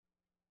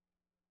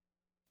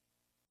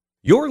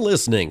You're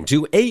listening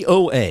to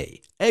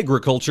AOA,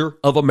 Agriculture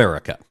of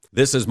America.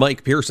 This is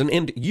Mike Pearson,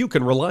 and you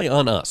can rely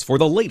on us for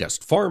the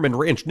latest farm and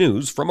ranch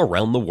news from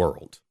around the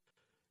world.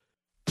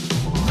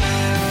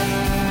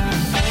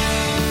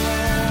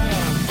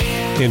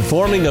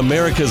 Informing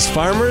America's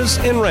farmers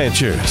and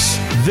ranchers.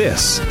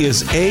 This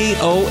is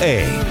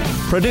AOA,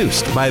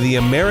 produced by the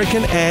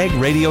American Ag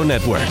Radio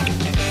Network.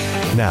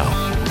 Now,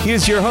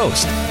 here's your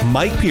host,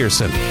 Mike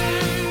Pearson.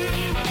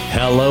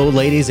 Hello,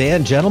 ladies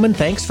and gentlemen.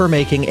 Thanks for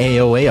making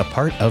AOA a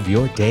part of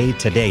your day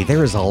today.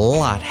 There is a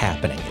lot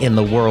happening in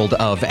the world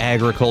of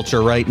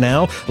agriculture right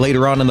now.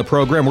 Later on in the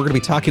program, we're going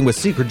to be talking with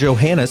Sigrid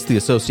Johannes, the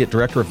Associate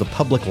Director of the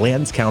Public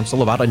Lands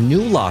Council, about a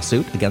new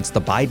lawsuit against the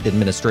Biden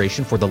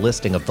administration for the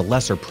listing of the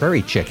lesser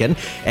prairie chicken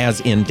as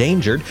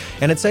endangered.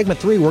 And in segment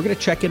 3, we're going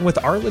to check in with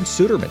Arlan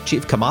Suderman,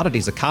 Chief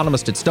Commodities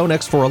Economist at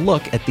StoneX, for a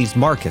look at these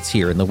markets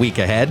here in the week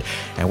ahead.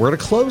 And we're going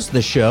to close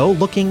the show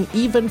looking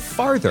even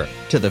farther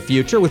to the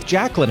future with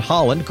Jacqueline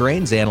Holland,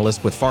 grains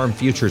analyst with Farm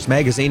Futures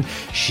Magazine.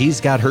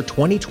 She's got her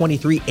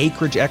 2023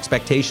 acreage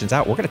expectations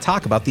out. We're going to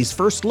talk about these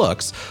first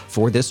looks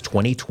for this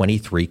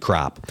 2023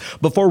 crop.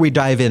 Before we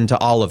dive into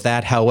all of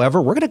that,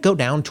 however, we're going to go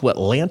down to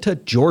Atlanta,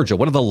 Georgia.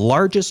 One of the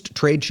largest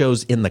trade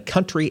shows in the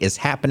country is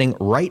happening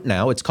right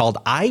now. It's called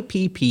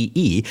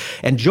IPPE.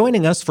 And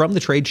joining us from the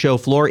trade show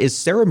floor is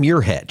Sarah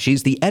Muirhead.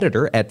 She's the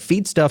editor at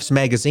Feedstuffs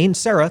Magazine.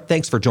 Sarah,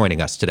 thanks for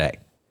joining us today.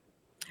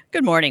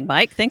 Good morning,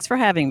 Mike. Thanks for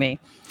having me.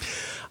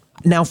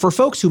 Now, for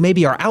folks who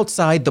maybe are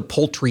outside the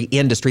poultry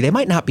industry, they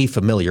might not be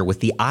familiar with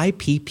the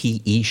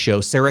IPPE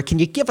show. Sarah, can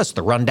you give us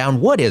the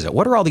rundown? What is it?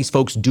 What are all these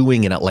folks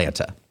doing in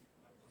Atlanta?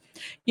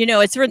 You know,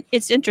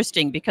 it's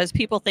interesting because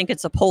people think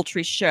it's a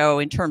poultry show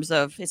in terms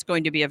of it's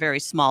going to be a very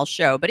small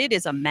show, but it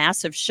is a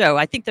massive show.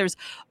 I think there's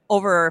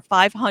over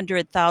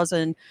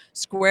 500,000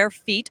 square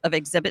feet of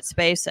exhibit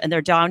space, and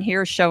they're down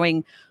here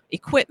showing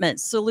equipment,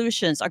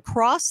 solutions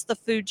across the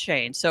food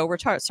chain. So we're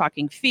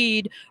talking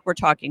feed, we're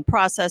talking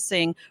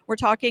processing, we're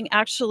talking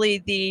actually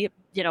the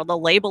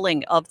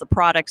labeling of the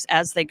products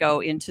as they go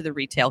into the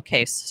retail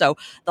case. So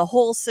the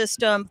whole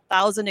system,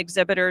 1,000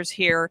 exhibitors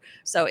here.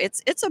 So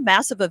it's a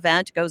massive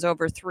event, goes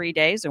over 3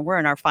 days, and we're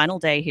in our final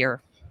day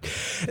here.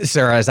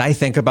 Sarah, as I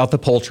think about the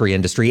poultry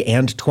industry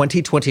and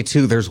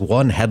 2022, there's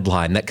one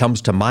headline that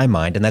comes to my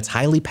mind, and that's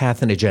highly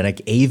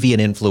pathogenic avian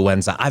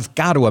influenza. I've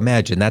got to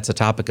imagine that's a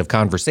topic of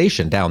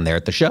conversation down there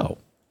at the show.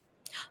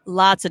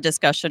 Lots of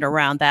discussion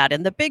around that.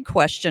 And the big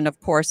question,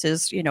 of course,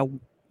 is,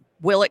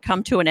 will it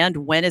come to an end?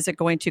 When is it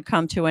going to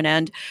come to an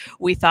end?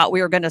 We thought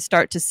we were going to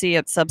start to see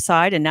it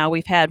subside, and now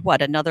we've had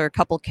another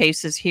couple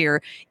cases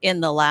here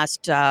in the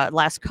last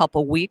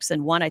couple weeks,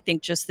 and one I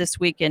think just this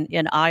week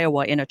in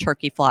Iowa in a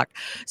turkey flock.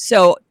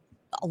 So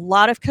a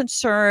lot of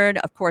concern.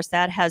 Of course,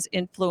 that has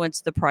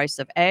influenced the price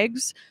of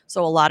eggs.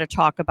 So a lot of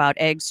talk about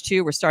eggs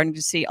too. We're starting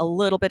to see a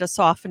little bit of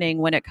softening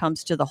when it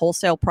comes to the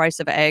wholesale price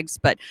of eggs,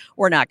 but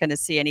we're not going to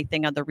see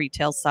anything on the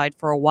retail side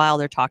for a while.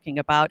 They're talking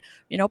about,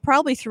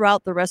 probably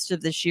throughout the rest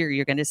of this year,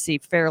 you're going to see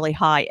fairly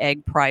high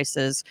egg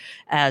prices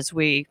as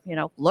we,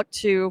 look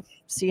to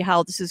see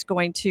how this is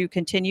going to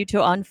continue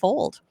to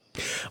unfold.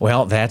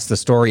 Well, that's the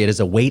story. It is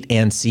a wait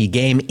and see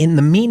game. In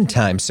the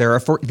meantime, Sarah,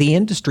 for the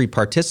industry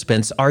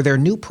participants, are there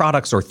new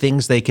products or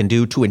things they can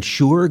do to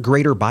ensure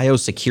greater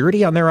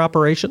biosecurity on their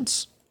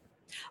operations?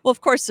 Well,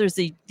 of course, there's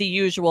the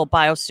usual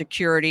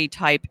biosecurity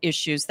type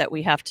issues that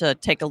we have to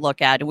take a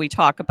look at. And we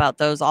talk about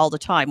those all the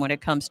time when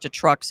it comes to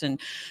trucks and,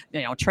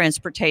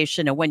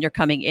 transportation and when you're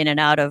coming in and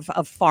out of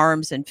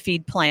farms and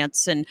feed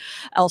plants, and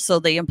also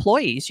the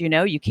employees.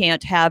 You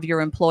can't have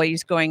your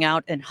employees going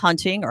out and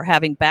hunting or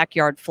having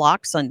backyard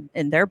flocks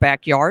in their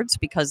backyards,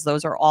 because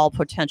those are all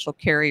potential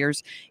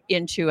carriers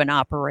into an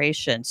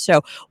operation.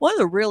 So one of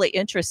the really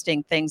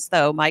interesting things,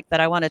 though, Mike, that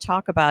I want to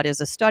talk about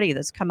is a study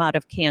that's come out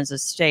of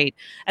Kansas State,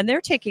 and they're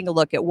taking a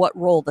look at what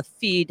role the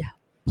feed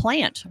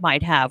plant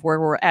might have, where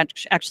we're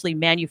actually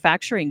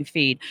manufacturing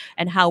feed,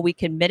 and how we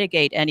can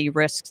mitigate any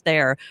risks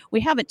there.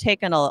 We haven't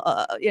taken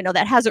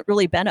that hasn't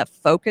really been a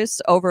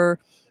focus over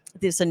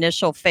this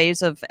initial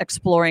phase of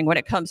exploring when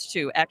it comes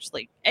to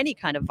actually any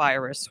kind of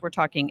virus. We're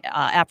talking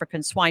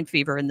African swine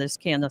fever in this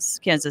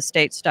Kansas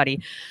State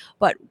study,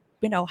 but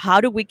how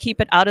do we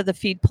keep it out of the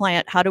feed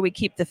plant? How do we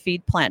keep the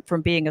feed plant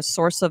from being a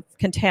source of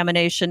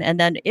contamination? And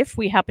then if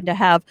we happen to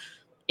have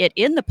it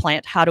in the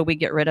plant, how do we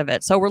get rid of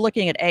it? So we're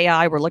looking at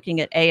AI, we're looking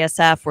at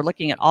ASF, we're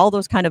looking at all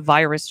those kind of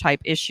virus type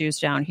issues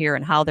down here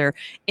and how they're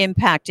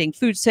impacting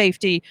food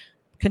safety,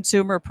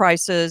 consumer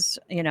prices,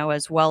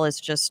 as well as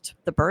just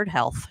the bird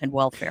health and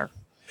welfare.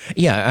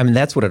 Yeah, I mean,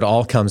 that's what it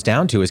all comes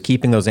down to, is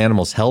keeping those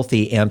animals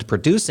healthy and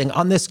producing.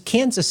 On this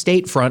Kansas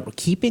State front,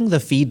 keeping the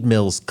feed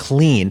mills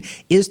clean,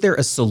 is there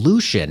a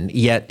solution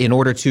yet in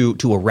order to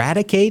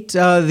eradicate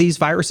these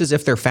viruses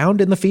if they're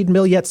found in the feed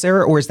mill yet,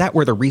 Sarah, or is that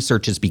where the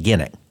research is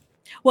beginning?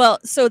 Well,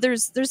 so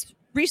there's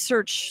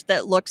research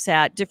that looks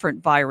at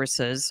different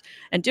viruses,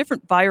 and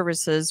different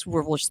viruses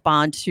will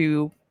respond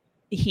to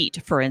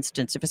heat, for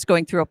instance. If it's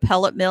going through a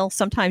pellet mill,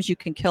 sometimes you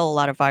can kill a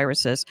lot of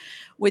viruses.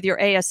 With your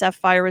ASF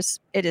virus,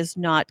 it is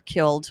not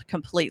killed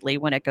completely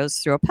when it goes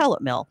through a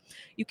pellet mill.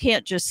 You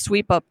can't just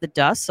sweep up the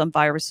dust. Some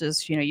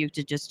viruses, you have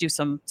to just do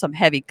some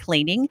heavy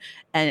cleaning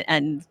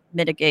and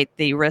mitigate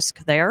the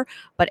risk there.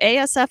 But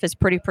ASF is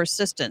pretty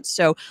persistent.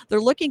 So they're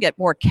looking at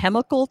more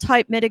chemical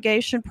type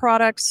mitigation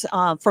products.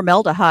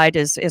 Formaldehyde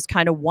is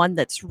kind of one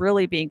that's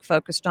really being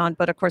focused on.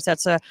 But of course,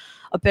 that's a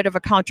bit of a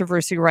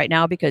controversy right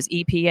now because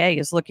EPA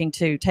is looking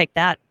to take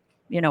that,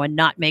 and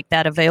not make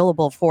that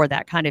available for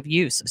that kind of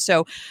use.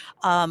 So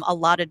a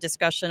lot of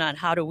discussion on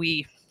how do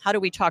we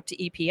talk to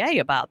EPA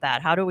about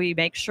that? How do we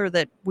make sure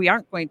that we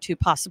aren't going to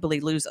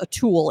possibly lose a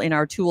tool in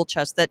our tool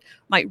chest that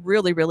might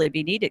really, really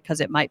be needed because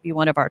it might be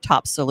one of our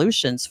top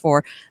solutions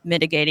for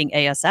mitigating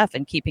ASF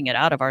and keeping it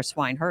out of our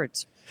swine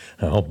herds?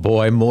 Oh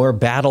boy, more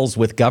battles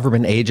with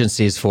government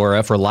agencies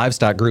for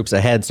livestock groups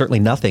ahead. Certainly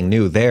nothing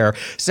new there.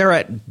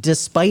 Sarah,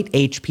 despite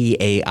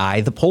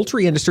HPAI, the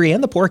poultry industry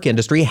and the pork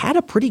industry had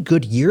a pretty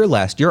good year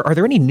last year. Are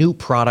there any new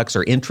products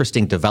or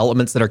interesting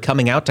developments that are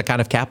coming out to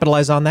kind of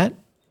capitalize on that?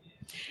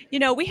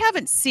 We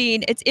haven't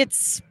seen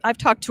it's I've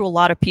talked to a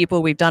lot of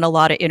people. We've done a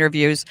lot of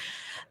interviews.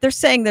 They're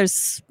saying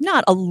there's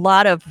not a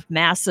lot of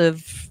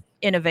massive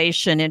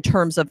innovation in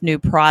terms of new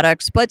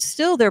products, but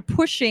still they're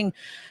pushing,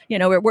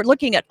 we're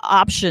looking at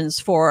options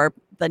for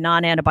the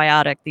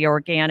non-antibiotic, the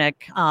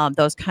organic,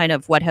 those kind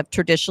of what have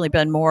traditionally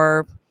been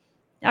more,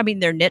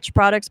 they're niche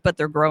products, but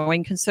they're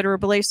growing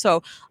considerably.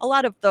 So a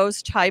lot of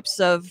those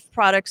types of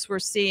products we're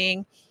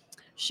seeing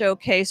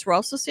showcase. We're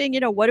also seeing,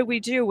 what do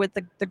we do with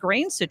the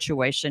grain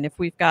situation? If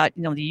we've got,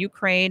 the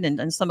Ukraine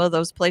and some of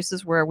those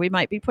places where we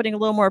might be putting a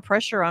little more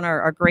pressure on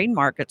our grain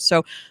market.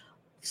 So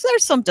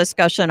there's some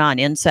discussion on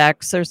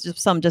insects. There's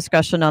some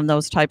discussion on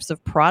those types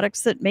of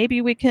products that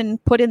maybe we can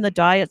put in the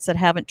diets that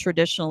haven't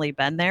traditionally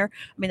been there.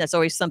 That's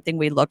always something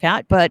we look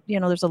at, but,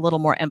 there's a little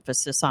more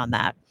emphasis on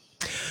that.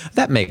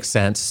 That makes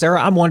sense.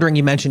 Sarah, I'm wondering,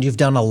 you mentioned you've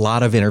done a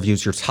lot of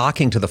interviews. You're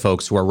talking to the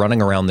folks who are running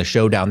around the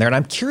show down there, and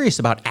I'm curious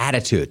about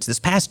attitudes. This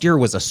past year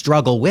was a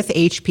struggle with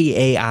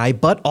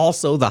HPAI, but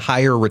also the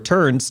higher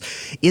returns.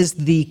 Is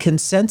the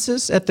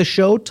consensus at the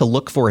show to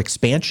look for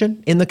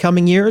expansion in the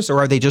coming years, or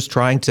are they just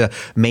trying to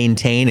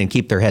maintain and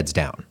keep their heads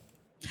down?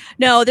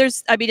 No,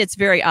 it's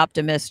very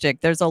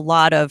optimistic. There's a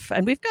lot of,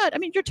 and we've got,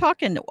 you're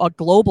talking a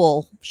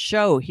global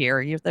show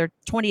here. There are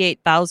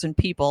 28,000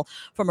 people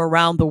from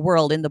around the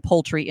world in the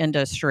poultry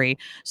industry.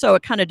 So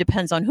it kind of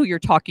depends on who you're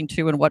talking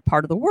to and what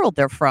part of the world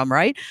they're from,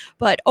 right?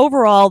 But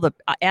overall, the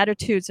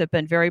attitudes have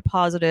been very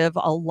positive.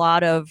 A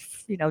lot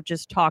of,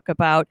 just talk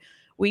about,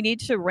 we need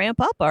to ramp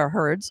up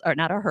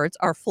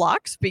our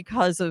flocks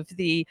because of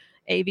the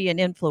avian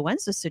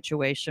influenza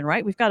situation,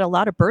 right? We've got a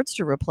lot of birds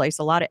to replace,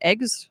 a lot of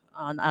eggs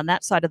on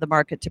that side of the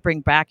market to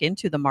bring back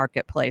into the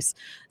marketplace.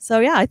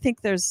 So yeah, I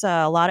think there's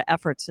a lot of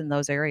efforts in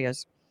those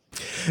areas.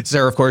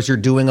 Sarah, of course, you're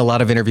doing a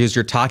lot of interviews.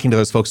 You're talking to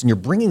those folks and you're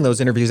bringing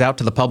those interviews out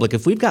to the public.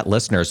 If we've got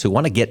listeners who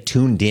want to get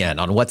tuned in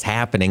on what's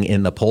happening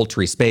in the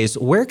poultry space,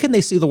 where can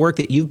they see the work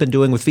that you've been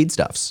doing with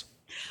Feedstuffs?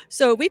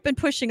 So we've been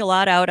pushing a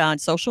lot out on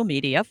social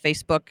media,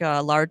 Facebook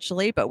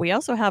largely, but we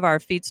also have our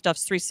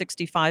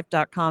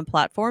feedstuffs365.com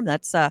platform.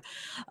 That's a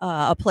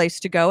place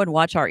to go and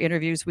watch our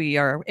interviews. We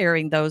are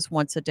airing those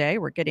once a day.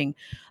 We're getting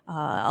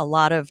a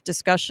lot of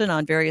discussion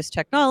on various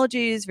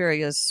technologies,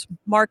 various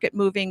market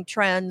moving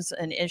trends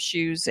and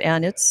issues.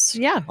 And it's,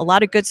 a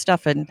lot of good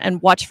stuff.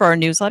 And watch for our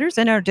newsletters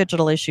and our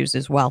digital issues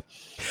as well.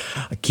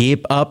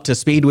 Keep up to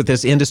speed with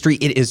this industry.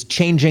 It is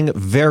changing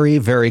very,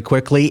 very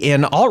quickly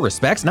in all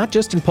respects, not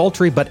just in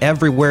poultry, but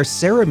everywhere.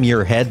 Sarah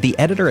Muirhead, the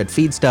editor at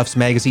Feedstuffs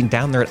magazine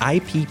down there at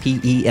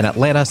IPPE in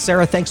Atlanta.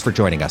 Sarah, thanks for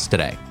joining us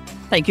today.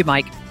 Thank you,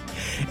 Mike.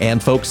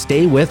 And folks,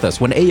 stay with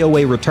us. When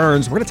AOA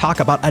returns, we're going to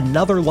talk about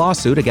another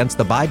lawsuit against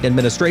the Biden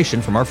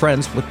administration from our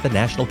friends with the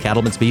National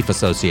Cattlemen's Beef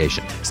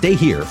Association. Stay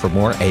here for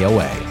more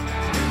AOA.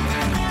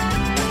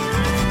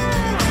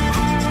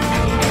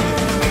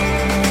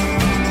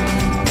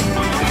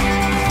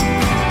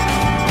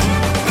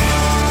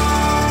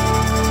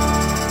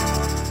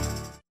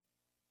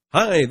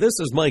 Hi, this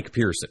is Mike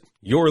Pearson.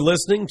 You're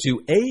listening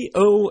to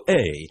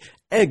AOA,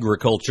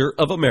 Agriculture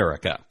of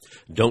America.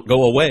 Don't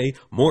go away,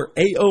 more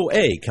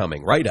AOA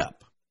coming right up.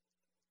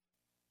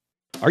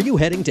 Are you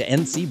heading to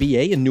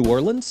NCBA in New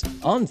Orleans?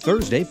 On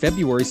Thursday,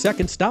 February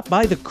 2nd, stop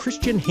by the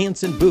Christian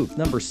Hansen booth,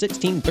 number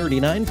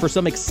 1639, for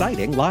some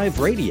exciting live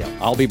radio.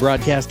 I'll be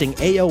broadcasting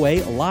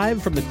AOA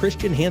live from the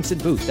Christian Hansen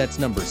booth. That's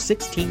number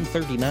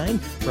 1639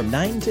 from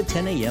 9 to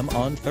 10 a.m.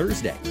 on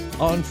Thursday.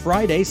 On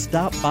Friday,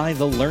 stop by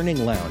the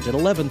Learning Lounge at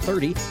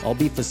 11:30. I'll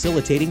be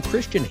facilitating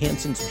Christian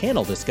Hansen's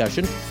panel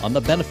discussion on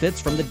the benefits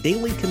from the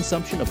daily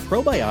consumption of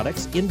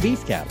probiotics in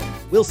beef cattle.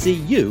 We'll see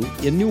you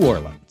in New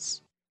Orleans.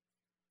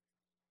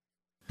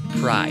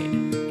 Pride.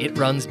 It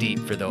runs deep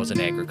for those in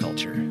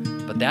agriculture,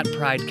 but that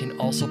pride can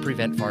also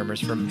prevent farmers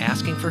from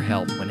asking for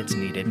help when it's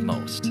needed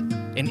most.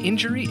 An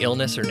injury,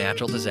 illness, or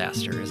natural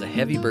disaster is a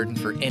heavy burden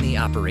for any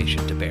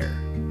operation to bear.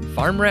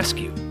 Farm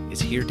Rescue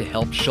is here to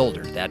help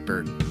shoulder that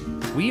burden.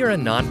 We are a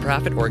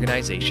nonprofit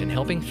organization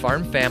helping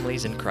farm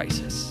families in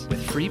crisis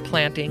with free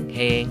planting,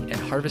 haying, and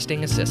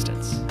harvesting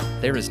assistance.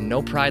 There is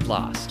no pride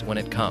lost when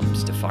it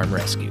comes to farm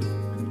rescue.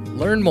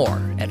 Learn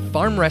more at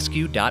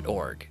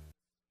farmrescue.org.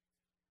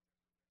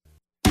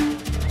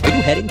 Are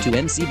you heading to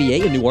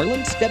NCBA in New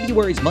Orleans?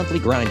 February's monthly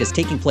grind is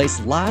taking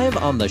place live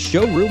on the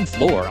showroom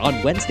floor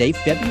on Wednesday,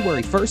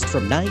 February 1st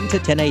from 9 to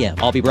 10 a.m.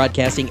 I'll be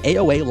broadcasting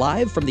AOA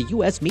live from the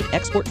U.S. Meat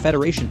Export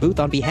Federation booth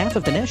on behalf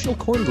of the National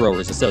Corn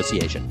Growers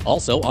Association.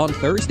 Also, on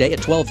Thursday at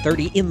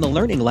 12:30 in the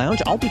Learning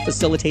Lounge, I'll be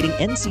facilitating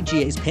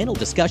NCGA's panel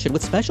discussion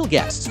with special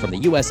guests from the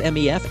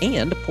USMEF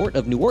and Port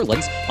of New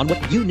Orleans on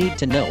what you need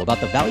to know about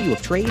the value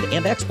of trade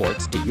and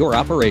exports to your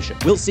operation.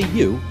 We'll see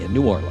you in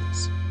New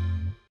Orleans.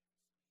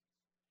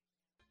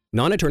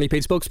 Non-attorney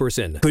paid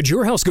spokesperson. Could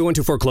your house go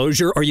into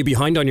foreclosure? Are you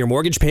behind on your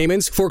mortgage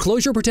payments?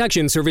 Foreclosure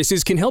Protection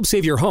Services can help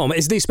save your home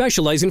as they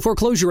specialize in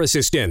foreclosure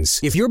assistance.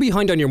 If you're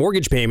behind on your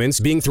mortgage payments,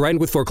 being threatened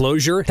with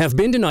foreclosure, have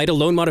been denied a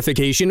loan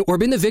modification, or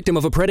been the victim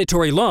of a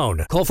predatory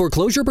loan, call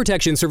Foreclosure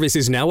Protection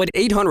Services now at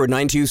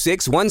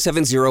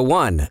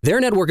 800-926-1701.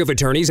 Their network of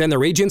attorneys and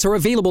their agents are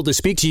available to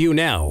speak to you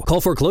now. Call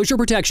Foreclosure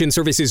Protection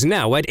Services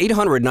now at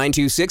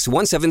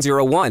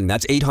 800-926-1701.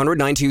 That's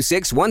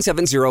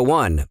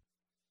 800-926-1701.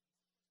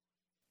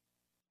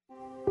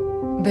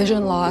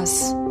 Vision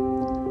loss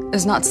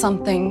is not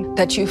something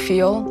that you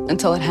feel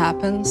until it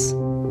happens.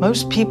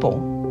 Most people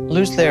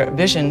lose their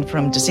vision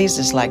from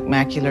diseases like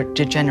macular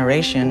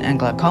degeneration and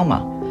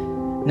glaucoma,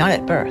 not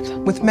at birth.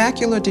 With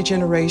macular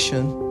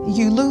degeneration,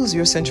 you lose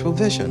your central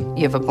vision.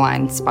 You have a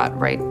blind spot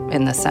right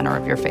in the center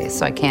of your face,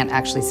 so I can't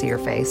actually see your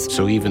face.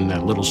 So even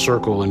that little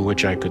circle in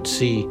which I could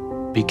see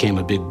became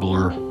a big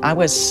blur. I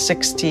was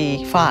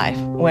 65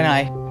 when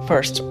I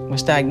first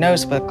was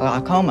diagnosed with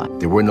glaucoma.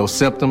 There were no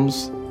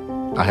symptoms.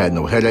 I had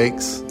no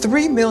headaches.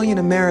 3 million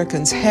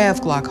Americans have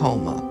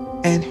glaucoma,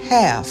 and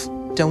half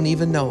don't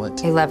even know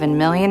it. 11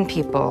 million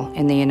people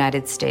in the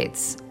United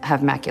States have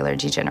macular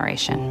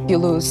degeneration. You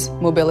lose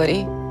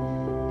mobility,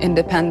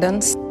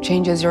 independence,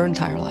 changes your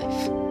entire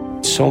life.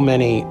 So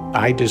many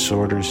eye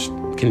disorders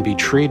can be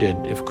treated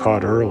if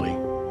caught early.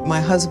 My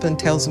husband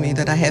tells me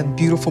that I have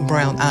beautiful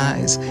brown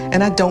eyes,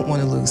 and I don't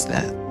want to lose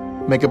that.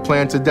 Make a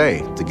plan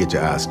today to get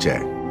your eyes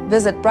checked.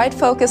 Visit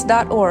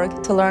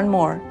brightfocus.org to learn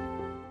more.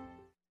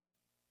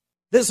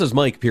 This is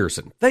Mike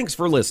Pearson. Thanks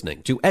for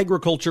listening to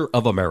Agriculture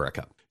of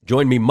America.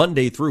 Join me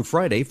Monday through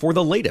Friday for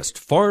the latest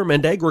farm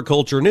and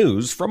agriculture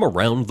news from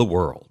around the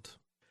world.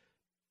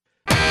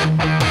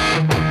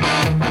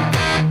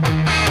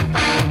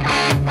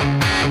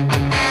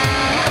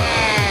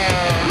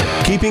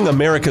 Keeping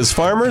America's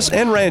farmers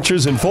and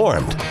ranchers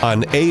informed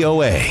on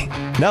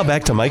AOA. Now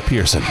back to Mike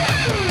Pearson.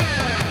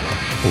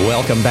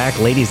 Welcome back,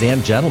 ladies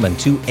and gentlemen,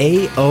 to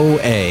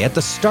AOA. At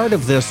the start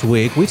of this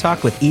week, we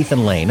talked with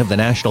Ethan Lane of the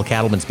National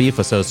Cattlemen's Beef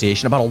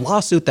Association about a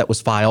lawsuit that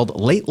was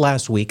filed late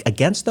last week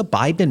against the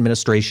Biden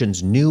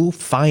administration's new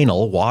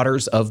final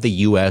Waters of the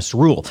U.S.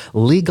 rule.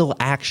 Legal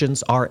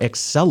actions are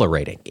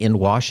accelerating in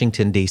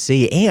Washington,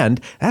 D.C.,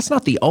 and that's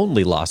not the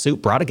only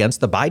lawsuit brought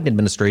against the Biden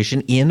administration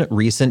in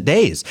recent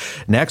days.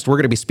 Next, we're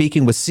going to be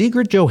speaking with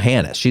Sigrid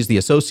Johannes. She's the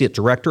Associate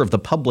Director of the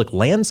Public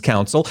Lands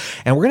Council,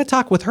 and we're going to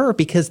talk with her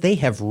because they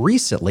have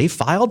recently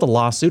filed a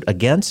lawsuit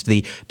against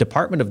the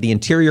Department of the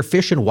Interior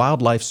Fish and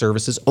Wildlife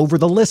Services over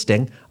the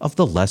listing of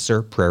the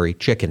lesser prairie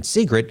chicken.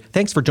 Sigrid,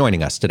 thanks for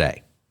joining us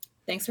today.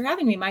 Thanks for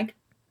having me, Mike.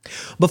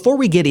 Before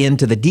we get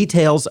into the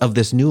details of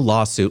this new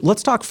lawsuit,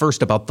 let's talk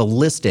first about the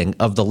listing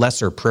of the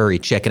lesser prairie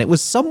chicken. It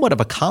was somewhat of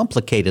a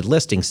complicated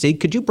listing. Sig,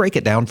 could you break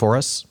it down for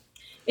us?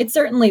 It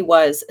certainly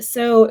was.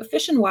 So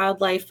Fish and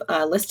Wildlife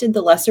listed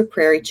the lesser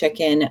prairie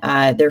chicken.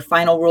 Their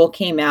final rule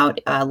came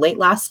out late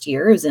last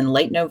year. It was in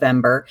late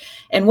November.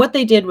 And what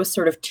they did was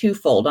sort of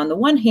twofold. On the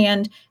one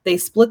hand, they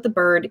split the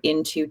bird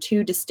into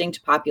two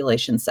distinct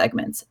population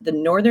segments. The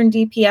northern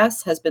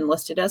DPS has been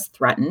listed as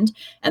threatened,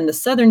 and the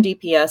southern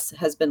DPS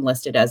has been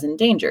listed as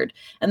endangered.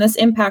 And this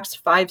impacts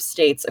 5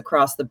 states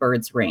across the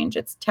bird's range.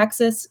 It's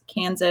Texas,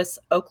 Kansas,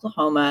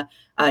 Oklahoma,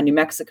 New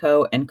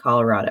Mexico, and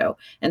Colorado.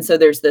 And so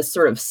there's this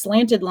sort of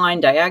slanted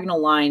line,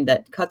 diagonal line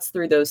that cuts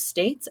through those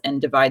states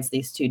and divides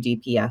these two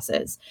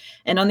DPSs.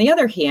 And on the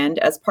other hand,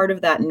 as part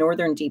of that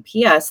northern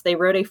DPS, they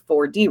wrote a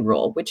 4D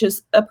rule, which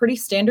is a pretty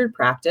standard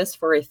practice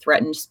for a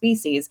threatened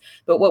species.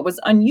 But what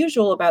was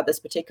unusual about this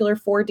particular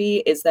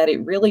 4D is that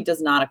it really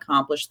does not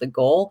accomplish the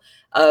goal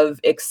of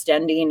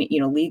extending,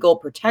 legal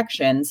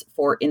protections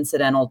for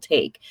incidental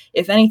take.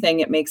 If anything,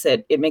 it makes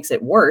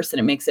it worse, and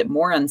it makes it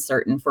more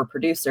uncertain for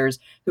producers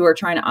who are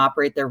trying to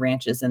operate their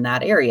ranches in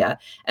that area.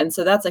 And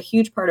so that's a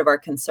huge part of our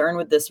concern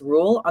with this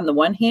rule. On the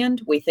one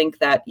hand, we think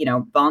that,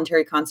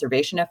 voluntary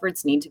conservation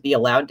efforts need to be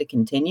allowed to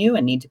continue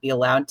and need to be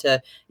allowed to,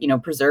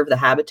 preserve the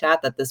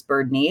habitat that this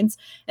bird needs.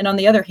 And on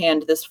the other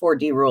hand, this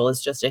 4D rule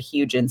is just a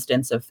huge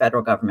instance of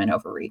federal government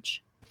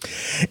overreach.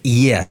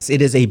 Yes,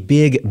 it is a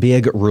big,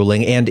 big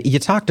ruling. And you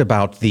talked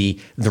about the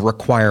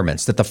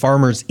requirements that the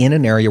farmers in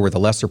an area where the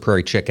lesser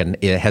prairie chicken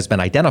has been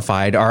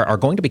identified are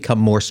going to become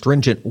more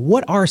stringent.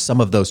 What are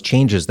some of those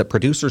changes that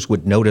producers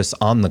would notice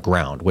on the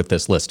ground with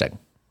this listing?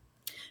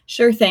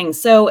 Sure thing.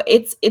 So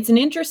it's an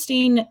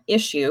interesting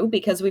issue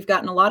because we've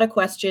gotten a lot of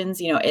questions.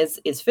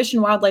 Is Fish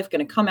and Wildlife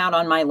going to come out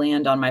on my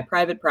land, on my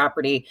private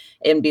property,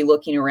 and be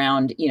looking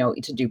around,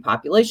 to do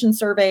population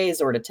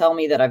surveys or to tell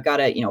me that I've got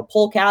to,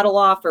 pull cattle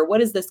off, or what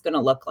is this going to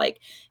look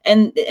like?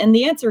 And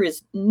the answer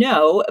is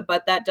no,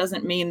 but that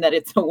doesn't mean that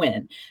it's a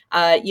win.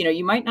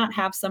 You might not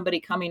have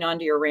somebody coming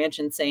onto your ranch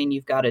and saying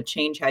you've got to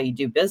change how you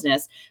do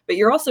business, but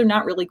you're also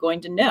not really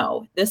going to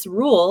know. This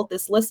rule,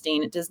 this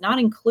listing, does not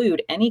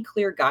include any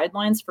clear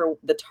guidelines for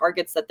the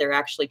targets that they're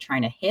actually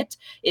trying to hit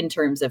in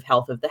terms of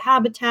health of the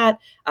habitat,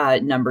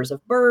 numbers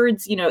of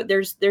birds.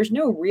 There's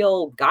no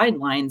real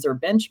guidelines or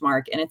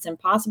benchmark, and it's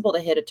impossible to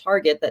hit a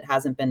target that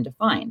hasn't been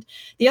defined.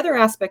 The other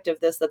aspect of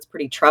this that's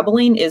pretty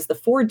troubling is the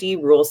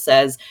 4D rule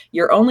says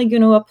you're only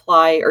going to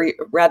apply, or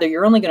rather,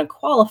 you're only going to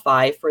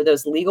qualify for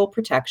those legal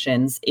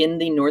protections in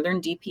the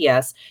Northern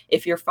DPS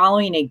if you're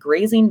following a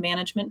grazing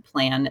management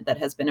plan that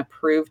has been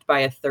approved by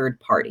a third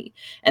party.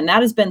 And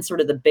that has been sort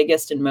of the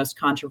biggest and most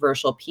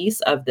controversial piece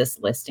of this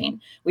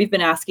listing. We've been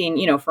asking,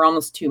 for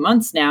almost 2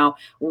 months now,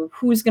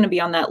 who's going to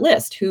be on that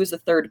list? Who's a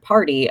third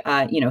party,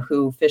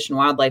 who Fish and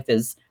Wildlife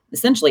is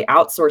essentially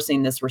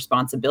outsourcing this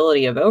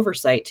responsibility of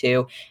oversight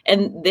to,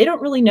 and they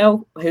don't really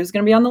know who's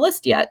going to be on the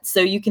list yet. So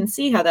you can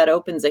see how that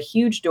opens a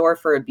huge door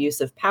for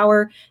abuse of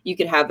power. You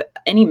could have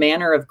any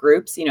manner of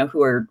groups,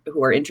 who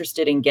are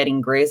interested in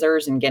getting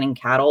grazers and getting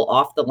cattle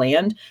off the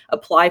land,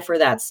 apply for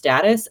that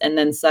status, and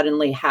then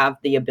suddenly have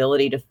the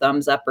ability to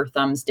thumbs up or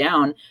thumbs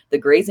down the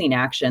grazing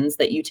actions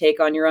that you take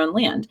on your own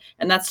land.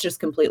 And that's just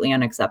completely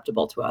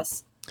unacceptable to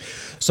us.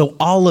 So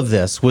all of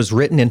this was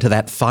written into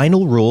that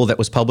final rule that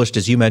was published,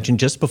 as you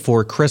mentioned, just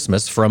before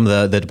Christmas from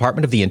the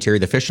Department of the Interior,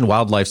 the Fish and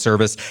Wildlife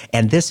Service,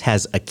 and this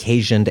has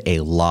occasioned a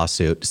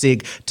lawsuit.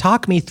 Sig,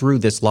 talk me through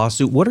this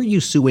lawsuit. What are you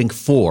suing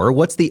for?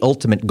 What's the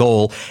ultimate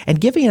goal? And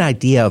give me an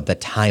idea of the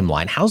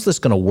timeline. How's this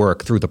going to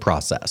work through the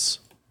process?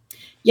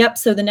 Yep.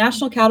 So the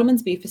National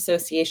Cattlemen's Beef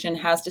Association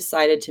has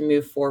decided to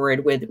move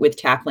forward with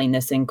tackling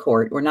this in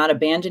court. We're not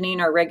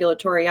abandoning our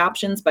regulatory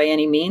options by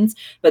any means,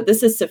 but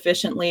this is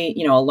sufficiently,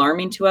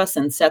 alarming to us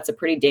and sets a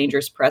pretty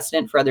dangerous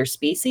precedent for other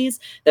species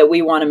that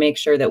we want to make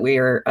sure that we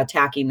are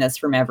attacking this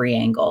from every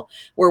angle.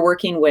 We're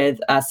working with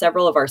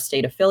several of our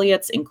state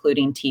affiliates,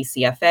 including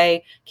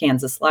TCFA,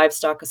 Kansas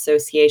Livestock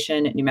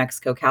Association, New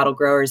Mexico Cattle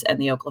Growers,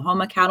 and the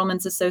Oklahoma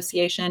Cattlemen's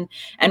Association.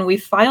 And we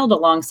filed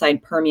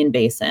alongside Permian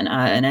Basin,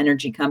 an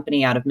energy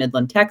company out of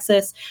Midland,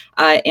 Texas,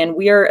 and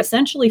we are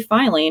essentially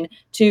filing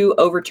to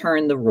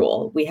overturn the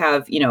rule. We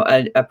have,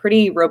 a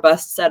pretty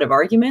robust set of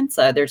arguments.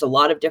 There's a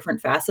lot of different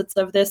facets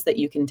of this that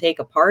you can take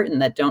apart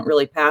and that don't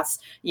really pass,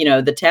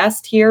 the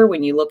test here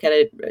when you look at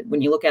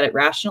it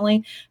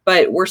rationally.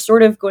 But we're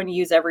sort of going to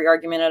use every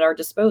argument at our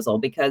disposal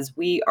because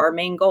our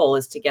main goal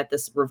is to get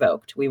this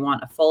revoked. We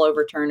want a full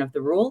overturn of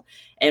the rule,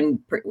 and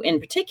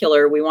in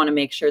particular, we want to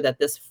make sure that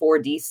this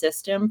 4D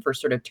system for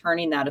sort of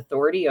turning that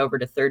authority over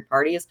to third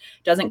parties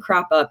doesn't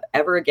crop up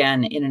ever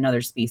again in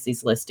another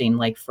species listing,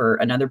 like for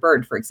another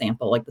bird, for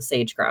example, like the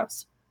sage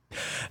grouse.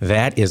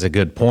 That is a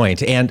good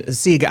point. And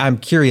Sig, I'm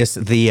curious,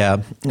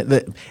 the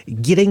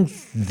getting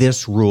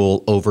this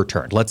rule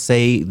overturned. Let's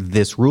say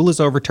this rule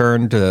is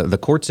overturned, the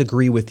courts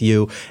agree with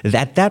you.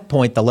 At that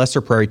point, the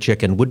lesser prairie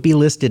chicken would be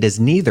listed as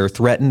neither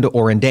threatened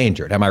or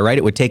endangered. Am I right?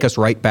 It would take us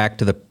right back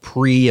to the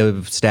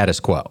pre-status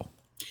quo.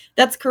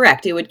 That's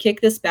correct. It would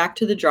kick this back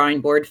to the drawing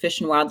board. Fish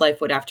and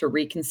Wildlife would have to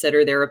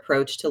reconsider their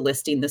approach to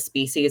listing the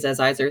species as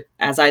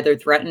either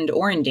threatened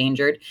or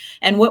endangered.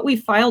 And what we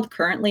filed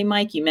currently,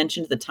 Mike, you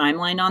mentioned the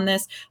timeline on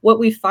this. What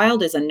we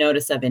filed is a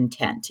notice of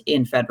intent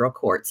in federal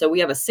court. So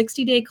we have a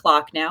 60-day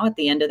clock now. At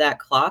the end of that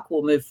clock,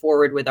 we'll move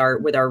forward with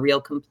our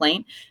real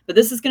complaint. But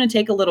this is going to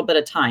take a little bit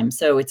of time.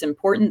 So it's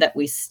important that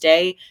we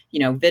stay,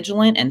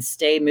 vigilant and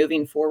stay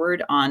moving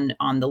forward on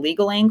the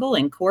legal angle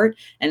in court.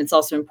 And it's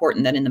also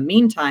important that in the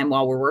meantime,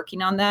 while we're working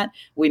on that,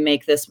 we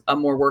make this a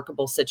more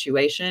workable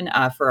situation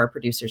for our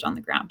producers on the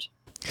ground.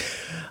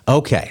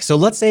 Okay, so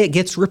let's say it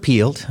gets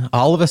repealed.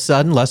 All of a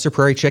sudden, lesser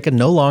prairie chicken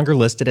no longer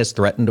listed as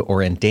threatened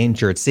or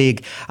endangered.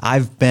 Sig,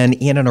 I've been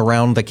in and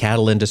around the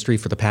cattle industry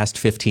for the past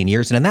 15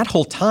 years, and in that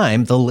whole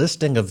time, the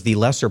listing of the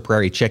lesser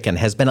prairie chicken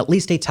has been at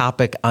least a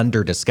topic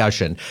under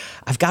discussion.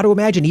 I've got to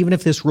imagine, even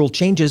if this rule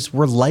changes,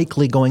 we're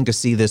likely going to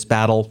see this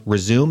battle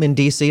resume in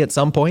D.C. at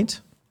some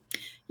point.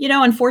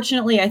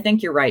 Unfortunately, I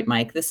think you're right,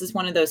 Mike. This is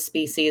one of those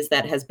species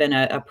that has been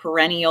a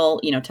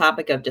perennial,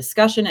 topic of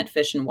discussion at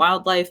Fish and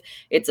Wildlife.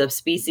 It's a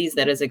species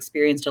that has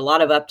experienced a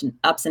lot of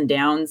ups and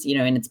downs,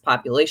 in its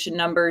population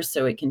numbers.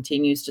 So it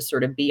continues to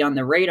sort of be on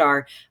the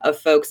radar of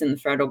folks in the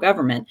federal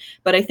government.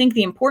 But I think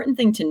the important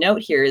thing to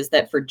note here is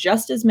that for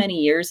just as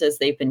many years as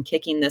they've been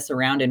kicking this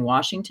around in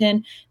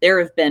Washington, there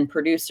have been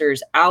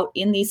producers out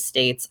in these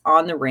states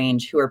on the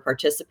range who are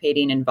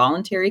participating in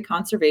voluntary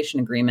conservation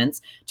agreements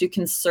to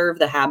conserve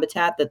the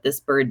habitat that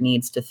this bird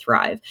needs to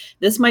thrive.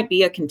 This might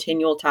be a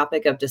continual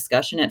topic of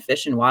discussion at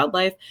Fish and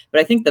Wildlife, but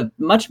I think the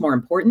much more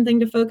important thing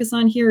to focus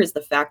on here is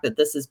the fact that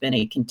this has been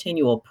a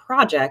continual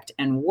project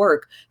and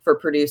work for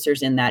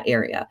producers in that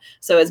area.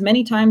 So as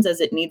many times as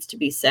it needs to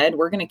be said,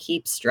 we're going to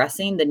keep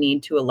stressing the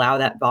need to allow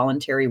that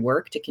voluntary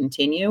work to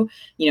continue.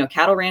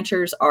 Cattle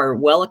ranchers are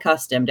well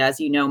accustomed, as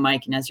you know,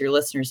 Mike, and as your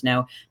listeners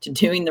know, to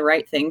doing the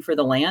right thing for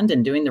the land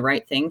and doing the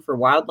right thing for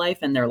wildlife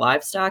and their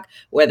livestock,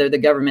 whether the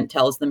government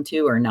tells them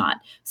to or not.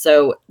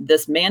 So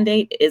this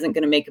mandate isn't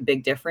going to make a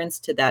big difference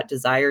to that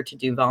desire to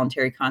do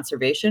voluntary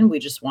conservation. We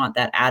just want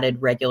that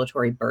added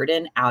regulatory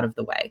burden out of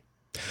the way.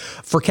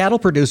 For cattle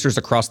producers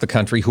across the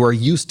country who are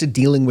used to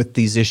dealing with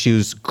these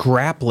issues,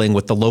 grappling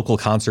with the local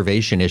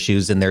conservation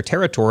issues in their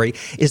territory,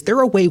 is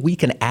there a way we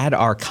can add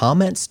our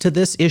comments to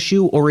this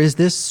issue, or is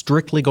this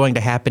strictly going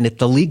to happen at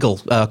the legal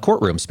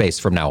courtroom space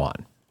from now on?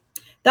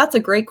 That's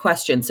a great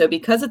question. So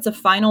because it's a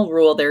final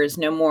rule, there is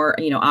no more,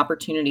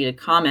 opportunity to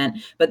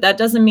comment, but that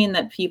doesn't mean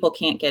that people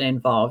can't get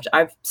involved.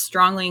 I've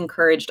strongly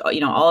encouraged,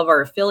 all of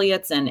our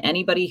affiliates and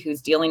anybody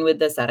who's dealing with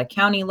this at a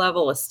county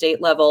level, a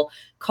state level,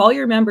 call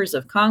your members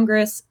of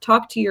Congress,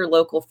 talk to your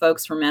local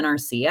folks from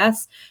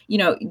NRCS,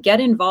 get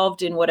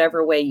involved in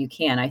whatever way you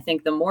can. I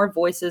think the more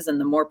voices and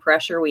the more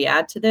pressure we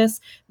add to this,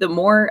 the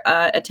more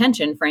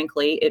attention,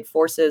 frankly, it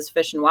forces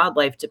Fish and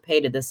Wildlife to pay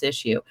to this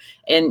issue.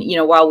 And,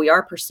 while we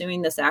are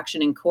pursuing this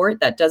action in court,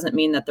 that doesn't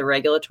mean that the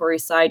regulatory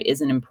side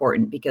isn't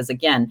important, because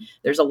again,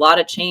 there's a lot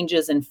of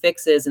changes and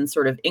fixes and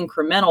sort of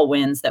incremental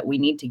wins that we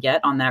need to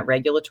get on that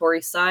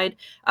regulatory side,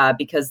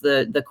 because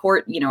the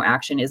court,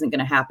 action isn't going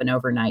to happen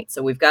overnight.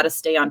 So we've got to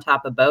stay on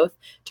top of both.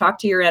 Talk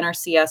to your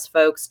NRCS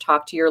folks,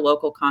 talk to your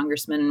local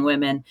congressmen and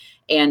women.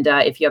 And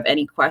if you have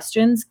any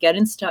questions, get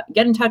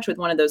in touch with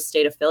one of those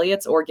state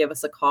affiliates or give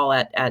us a call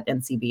at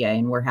NCBA,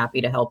 and we're happy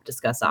to help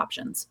discuss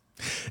options.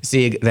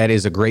 See, that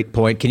is a great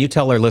point. Can you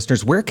tell our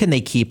listeners where can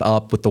they keep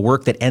up with the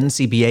work that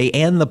NCBA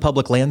and the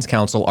Public Lands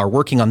Council are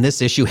working on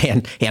this issue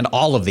and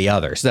all of the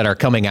others that are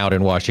coming out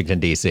in Washington,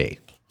 D.C.?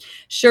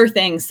 Sure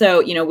thing.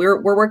 So, we're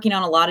working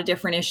on a lot of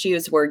different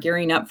issues. We're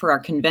gearing up for our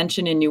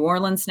convention in New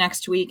Orleans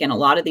next week. And a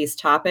lot of these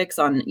topics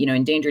on,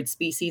 Endangered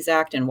Species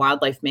Act and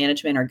wildlife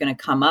management are going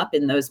to come up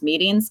in those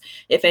meetings.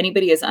 If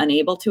anybody is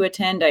unable to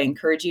attend, I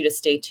encourage you to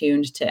stay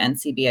tuned to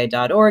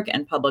ncba.org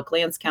and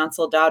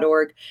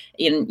publiclandscouncil.org.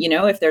 And,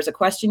 if there's a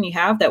question you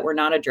have that we're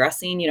not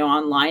addressing,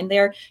 online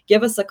there,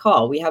 give us a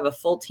call. We have a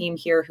full team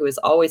here who is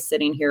always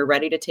sitting here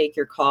ready to take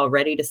your call,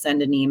 ready to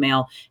send an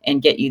email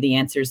and get you the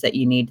answers that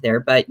you need there.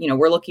 But,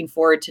 we're looking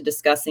forward to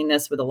discussing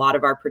this with a lot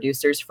of our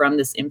producers from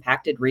this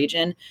impacted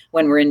region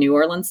when we're in New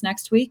Orleans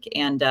next week,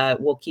 and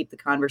we'll keep the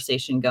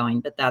conversation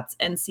going. But that's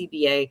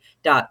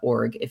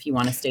ncba.org if you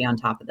want to stay on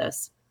top of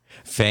this.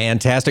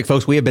 Fantastic,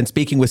 folks. We have been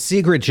speaking with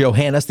Sigrid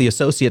Johannes, the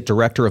Associate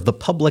Director of the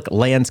Public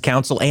Lands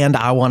Council. And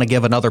I want to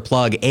give another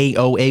plug.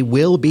 AOA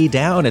will be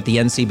down at the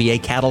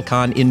NCBA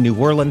CattleCon in New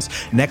Orleans.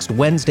 Next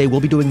Wednesday,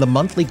 we'll be doing the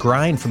monthly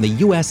grind from the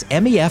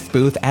USMEF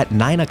booth at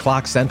 9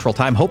 o'clock Central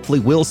Time. Hopefully,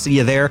 we'll see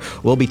you there.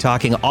 We'll be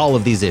talking all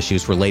of these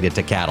issues related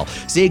to cattle.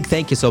 Sig,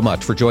 thank you so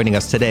much for joining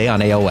us today on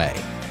AOA.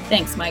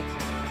 Thanks, Mike.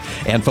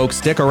 And folks,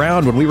 stick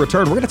around. When we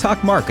return, we're going to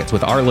talk markets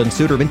with Arlen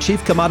Suderman,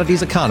 Chief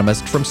Commodities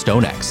Economist from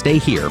StoneX. Stay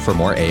here for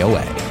more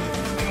AOA.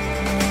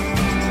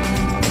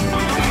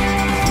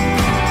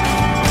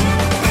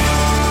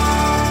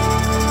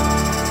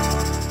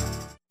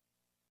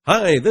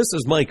 Hi, this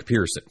is Mike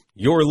Pearson.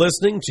 You're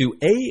listening to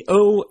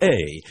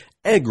AOA,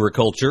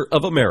 Agriculture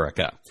of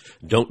America.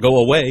 Don't go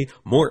away.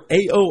 More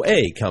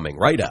AOA coming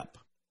right up.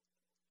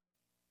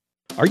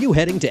 Are you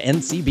heading to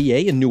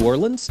NCBA in New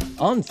Orleans?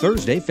 On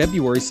Thursday,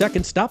 February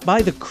 2nd, stop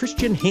by the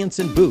Christian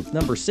Hansen booth,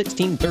 number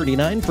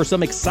 1639, for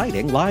some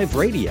exciting live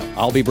radio.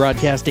 I'll be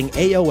broadcasting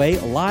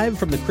AOA live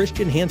from the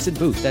Christian Hansen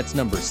booth. That's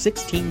number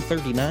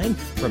 1639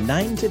 from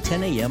 9 to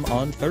 10 a.m.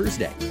 on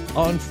Thursday.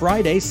 On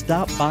Friday,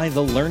 stop by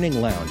the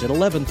Learning Lounge. At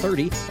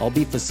 11:30, I'll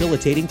be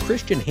facilitating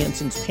Christian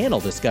Hansen's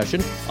panel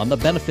discussion on the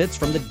benefits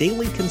from the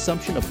daily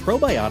consumption of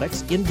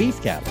probiotics in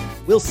beef cattle.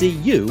 We'll see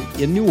you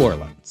in New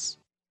Orleans.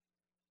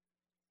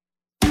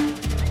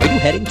 Are you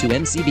heading to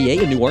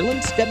NCBA in New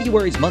Orleans?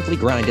 February's monthly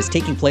grind is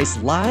taking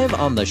place live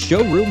on the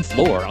showroom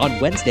floor on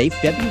Wednesday,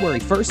 February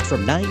 1st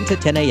from 9 to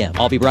 10 a.m.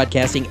 I'll be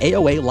broadcasting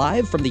AOA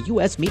live from the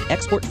U.S. Meat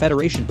Export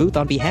Federation booth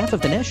on behalf of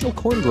the National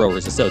Corn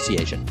Growers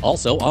Association.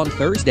 Also on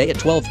Thursday at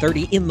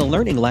 12:30 in the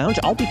Learning Lounge,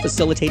 I'll be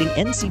facilitating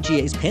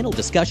NCGA's panel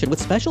discussion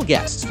with special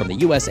guests from the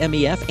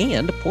USMEF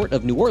and Port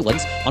of New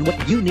Orleans on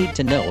what you need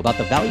to know about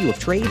the value of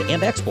trade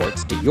and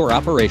exports to your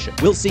operation.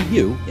 We'll see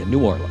you in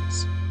New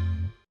Orleans.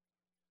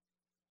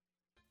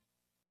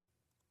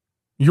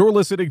 You're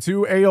listening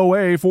to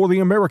AOA for the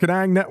American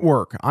Ag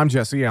Network. I'm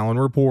Jesse Allen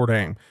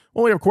reporting.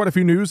 Well, we have quite a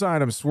few news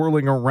items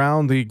swirling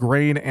around the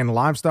grain and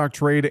livestock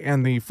trade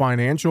and the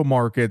financial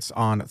markets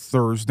on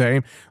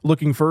Thursday.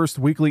 Looking first,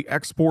 weekly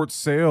export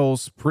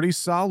sales, pretty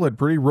solid,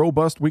 pretty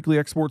robust weekly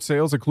export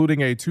sales, including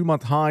a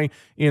 2-month high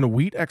in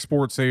wheat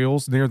export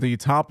sales near the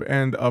top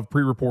end of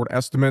pre-report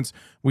estimates.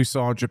 We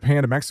saw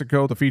Japan and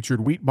Mexico, the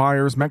featured wheat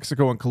buyers.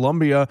 Mexico and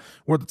Colombia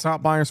were the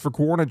top buyers for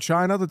corn, and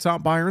China, the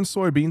top buyer in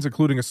soybeans,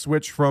 including a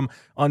switch from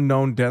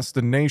unknown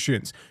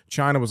destinations.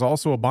 China was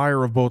also a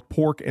buyer of both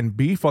pork and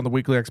beef on the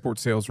weekly export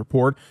sales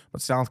report,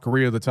 but South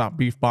Korea, the top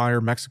beef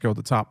buyer, Mexico,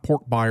 the top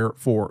pork buyer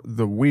for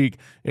the week.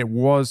 It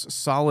was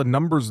solid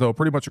numbers, though,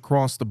 pretty much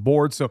across the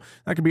board, so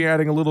that could be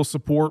adding a little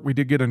support. We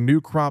did get a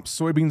new crop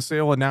soybean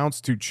sale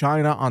announced to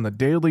China on the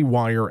Daily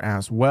Wire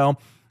as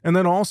well. And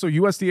then also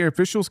USDA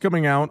officials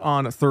coming out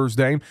on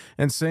Thursday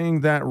and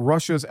saying that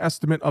Russia's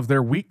estimate of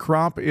their wheat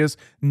crop is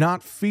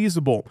not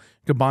feasible.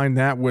 Combine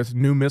that with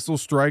new missile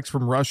strikes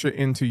from Russia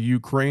into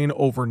Ukraine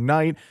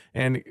overnight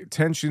and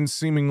tensions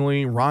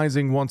seemingly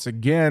rising once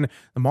again.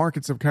 The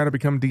markets have kind of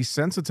become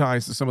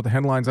desensitized to some of the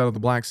headlines out of the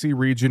Black Sea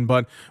region.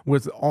 But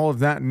with all of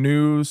that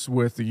news,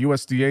 with the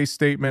USDA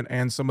statement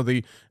and some of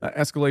the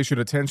escalation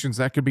of tensions,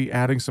 that could be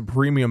adding some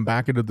premium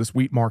back into this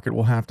wheat market.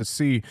 We'll have to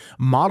see.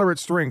 Moderate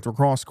strength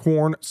across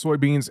corn,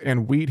 soybeans,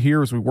 and wheat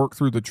here as we work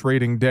through the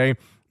trading day.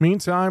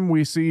 Meantime,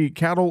 we see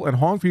cattle and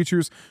hog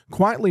futures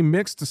quietly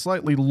mixed to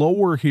slightly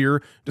lower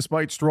here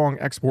despite strong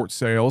export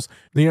sales.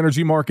 The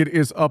energy market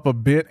is up a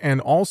bit,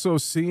 and also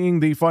seeing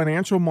the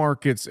financial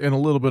markets in a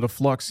little bit of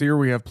flux here.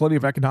 We have plenty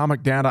of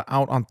economic data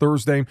out on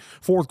Thursday.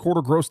 Fourth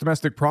quarter gross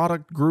domestic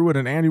product grew at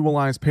an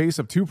annualized pace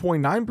of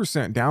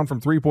 2.9%, down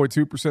from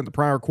 3.2% the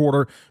prior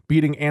quarter,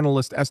 beating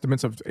analyst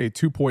estimates of a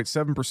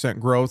 2.7%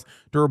 growth.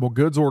 Durable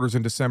goods orders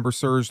in December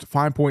surged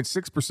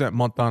 5.6%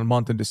 month on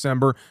month in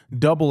December,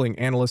 doubling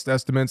analyst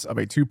estimates of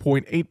a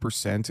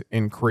 2.8%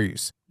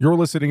 increase. You're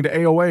listening to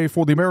AOA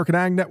for the American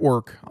Ag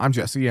Network. I'm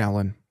Jesse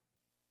Allen.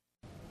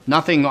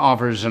 Nothing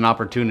offers an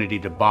opportunity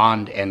to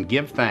bond and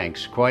give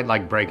thanks quite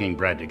like breaking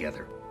bread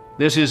together.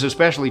 This is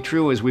especially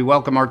true as we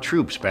welcome our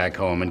troops back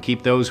home and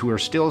keep those who are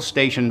still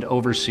stationed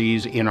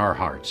overseas in our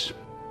hearts.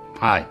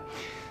 Hi,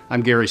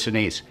 I'm Gary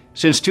Sinise.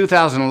 Since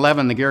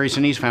 2011, the Gary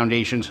Sinise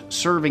Foundation's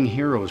Serving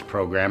Heroes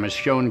program has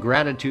shown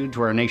gratitude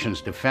to our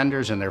nation's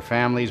defenders and their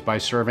families by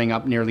serving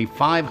up nearly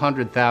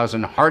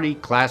 500,000 hearty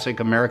classic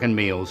American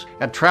meals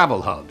at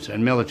travel hubs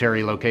and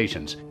military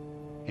locations.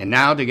 And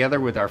now, together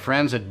with our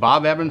friends at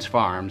Bob Evans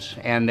Farms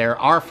and their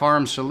Our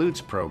Farm Salutes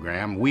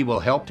program, we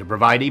will help to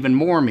provide even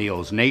more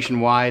meals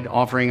nationwide,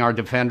 offering our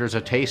defenders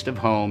a taste of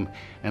home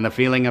and the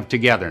feeling of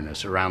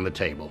togetherness around the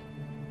table.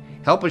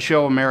 Help us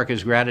show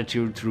America's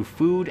gratitude through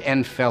food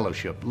and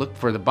fellowship. Look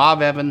for the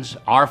Bob Evans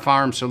Our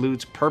Farm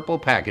Salutes purple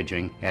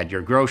packaging at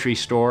your grocery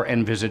store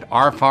and visit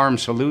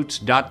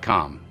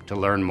ourfarmsalutes.com to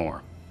learn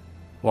more.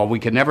 While we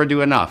can never do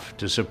enough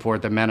to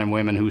support the men and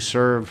women who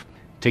serve,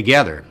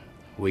 together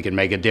we can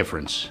make a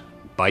difference,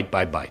 bite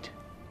by bite.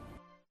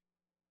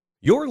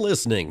 You're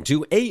listening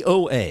to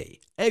AOA,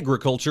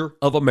 Agriculture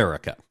of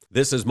America.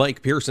 This is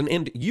Mike Pearson,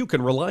 and you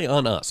can rely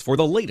on us for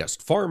the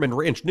latest farm and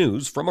ranch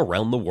news from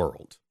around the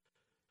world.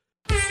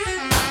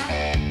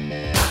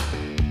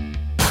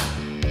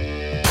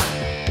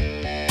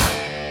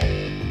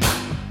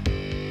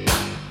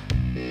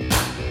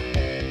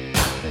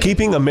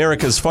 Keeping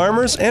America's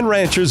farmers and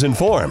ranchers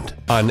informed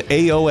on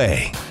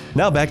AOA.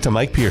 Now back to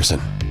Mike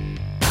Pearson.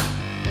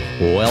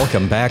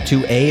 Welcome back to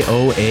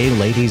AOA,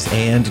 ladies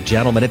and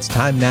gentlemen. It's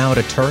time now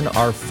to turn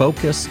our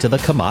focus to the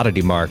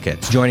commodity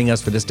markets. Joining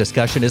us for this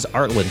discussion is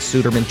Arlan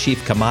Suderman,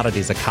 Chief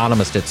Commodities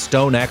Economist at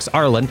StoneX.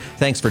 Arlan,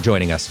 thanks for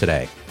joining us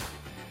today.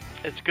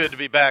 It's good to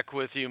be back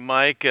with you,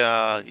 Mike.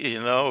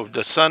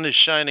 The sun is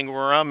shining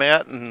where I'm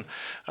at, and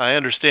I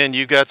understand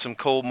you got some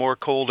more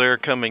cold air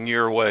coming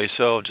your way,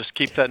 so just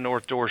keep that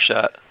north door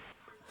shut.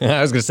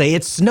 I was going to say,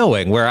 it's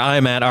snowing where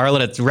I'm at,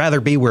 Arlan. It'd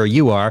rather be where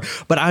you are.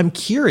 But I'm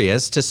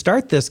curious, to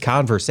start this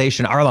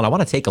conversation, Arlan, I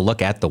want to take a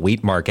look at the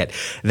wheat market.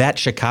 That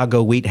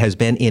Chicago wheat has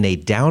been in a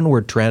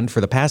downward trend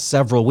for the past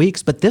several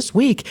weeks, but this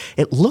week,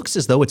 it looks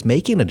as though it's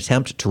making an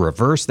attempt to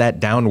reverse that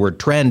downward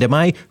trend. Am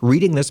I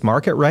reading this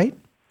market right?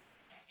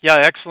 Yeah,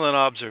 excellent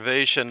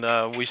observation.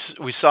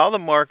 We saw the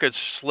market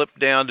slip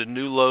down to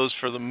new lows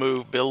for the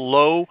move,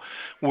 below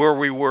where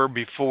we were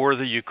before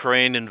the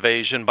Ukraine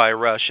invasion by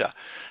Russia.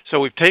 So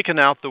we've taken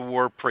out the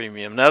war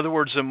premium. In other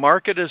words, the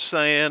market is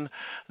saying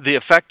the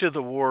effect of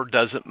the war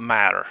doesn't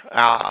matter.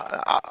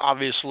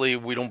 Obviously,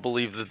 we don't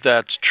believe that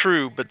that's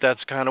true, but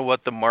that's kind of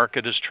what the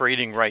market is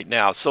trading right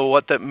now. So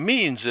what that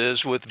means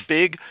is, with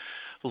big,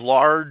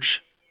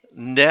 large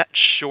net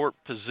short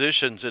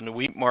positions in the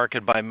wheat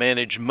market by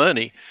managed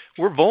money,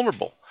 we're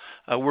vulnerable.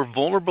 We're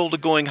vulnerable to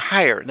going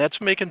higher, and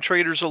that's making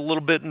traders a little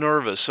bit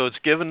nervous. So it's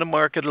given the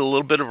market a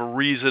little bit of a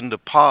reason to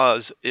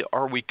pause.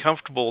 Are we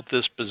comfortable with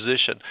this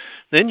position?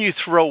 Then you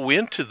throw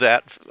into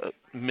that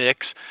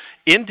mix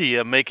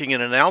India making an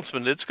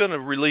announcement it's going to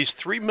release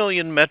 3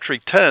 million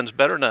metric tons,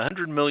 better than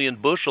 100 million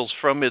bushels,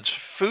 from its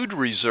food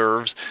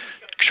reserves,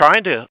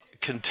 trying to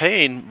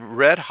contain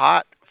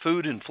red-hot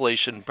food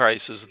inflation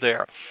prices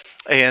there.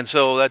 And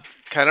so that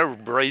kind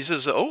of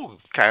raises,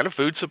 kind of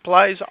food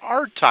supplies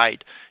are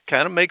tight.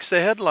 Kind of makes the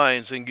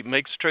headlines and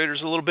makes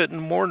traders a little bit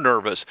more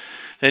nervous.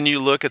 Then you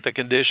look at the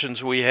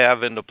conditions we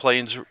have in the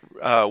Plains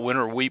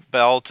winter wheat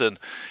belt and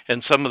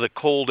some of the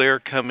cold air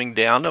coming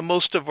down. Now,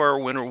 most of our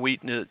winter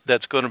wheat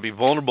that's going to be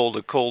vulnerable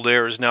to cold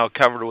air is now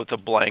covered with a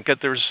blanket.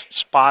 There's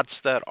spots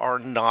that are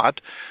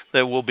not,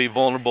 that will be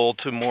vulnerable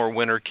to more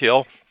winter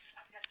kill.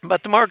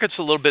 But the market's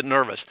a little bit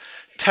nervous.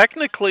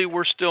 Technically,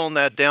 we're still in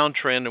that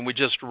downtrend, and we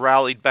just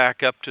rallied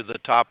back up to the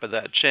top of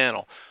that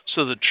channel.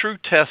 So the true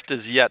test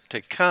is yet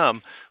to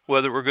come,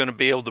 whether we're going to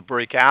be able to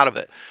break out of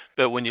it.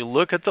 But when you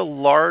look at the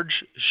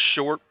large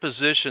short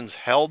positions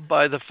held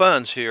by the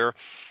funds here,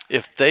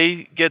 if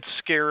they get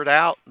scared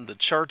out and the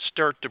charts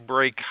start to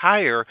break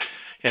higher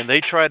and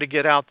they try to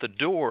get out the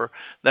door,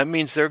 that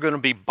means they're going to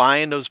be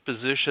buying those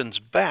positions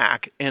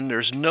back, and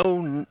there's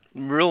no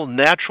real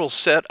natural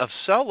set of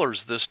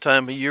sellers this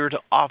time of year to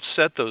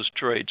offset those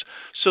trades.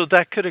 So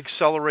that could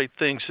accelerate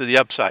things to the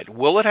upside.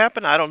 Will it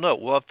happen? I don't know.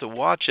 We'll have to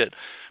watch it.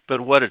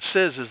 But what it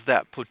says is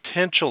that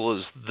potential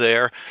is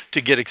there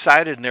to get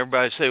excited and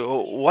everybody say,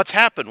 what's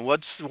happened?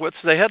 What's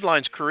the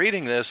headlines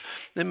creating this?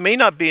 It may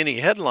not be any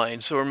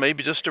headlines, or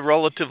maybe just a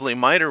relatively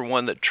minor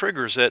one that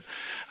triggers it,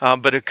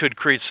 but it could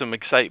create some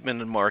excitement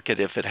in the market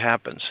if it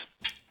happens.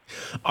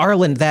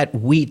 Arlen, that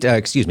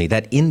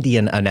that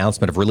Indian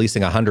announcement of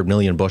releasing 100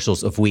 million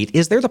bushels of wheat,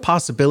 is there the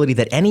possibility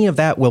that any of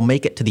that will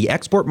make it to the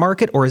export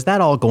market, or is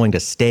that all going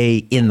to stay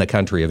in the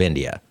country of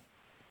India?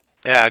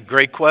 Yeah,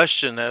 great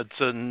question. That's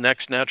the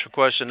next natural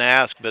question to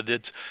ask, but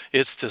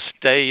it's to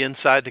stay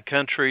inside the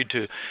country,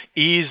 to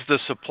ease the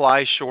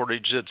supply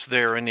shortage that's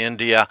there in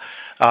India,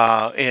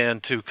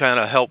 and to kind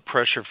of help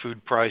pressure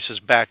food prices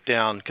back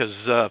down,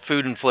 because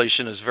food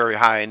inflation is very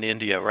high in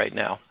India right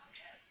now.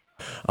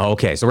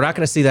 Okay, so we're not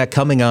going to see that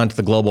coming onto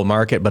the global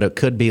market, but it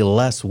could be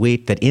less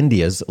wheat that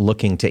India's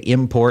looking to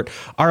import.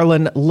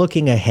 Arlen,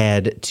 looking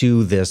ahead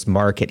to this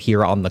market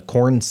here on the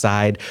corn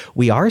side,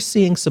 we are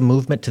seeing some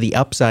movement to the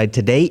upside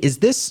today. Is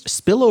this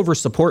spillover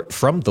support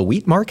from the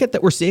wheat market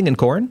that we're seeing in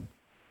corn?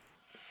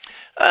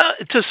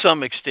 To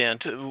some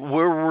extent.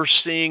 Where we're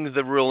seeing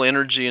the real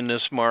energy in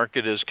this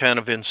market is kind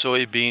of in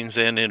soybeans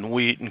and in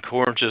wheat, and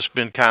corn just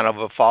been kind of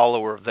a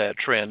follower of that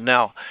trend.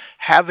 Now,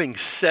 having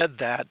said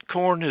that,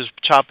 corn is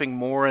chopping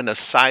more in a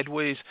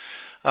sideways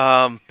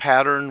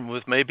pattern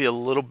with maybe a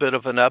little bit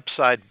of an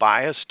upside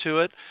bias to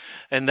it,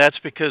 and that's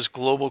because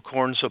global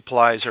corn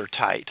supplies are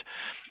tight.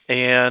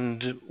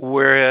 And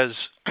whereas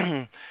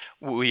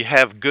we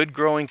have good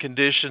growing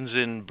conditions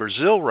in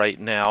Brazil right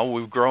now,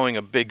 we're growing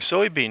a big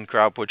soybean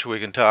crop, which we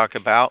can talk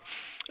about.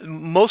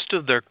 Most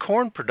of their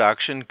corn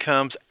production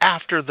comes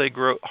after they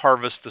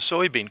harvest the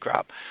soybean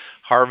crop.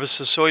 Harvest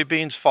the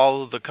soybeans,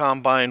 follow the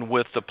combine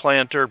with the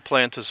planter,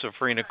 plant the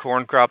safrinha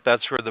corn crop.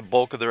 That's where the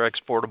bulk of their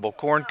exportable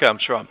corn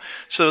comes from.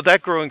 So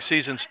that growing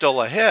season's still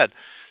ahead.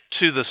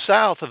 To the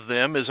south of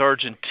them is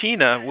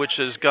Argentina, which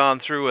has gone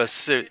through a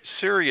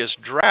serious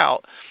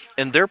drought,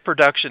 and their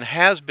production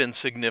has been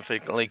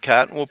significantly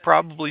cut, and we'll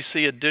probably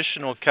see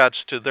additional cuts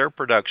to their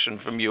production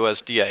from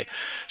USDA.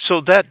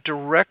 So that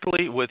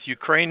directly, with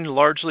Ukraine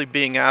largely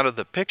being out of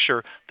the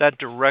picture, that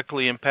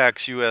directly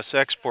impacts U.S.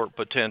 export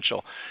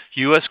potential.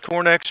 U.S.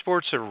 corn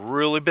exports have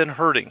really been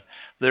hurting.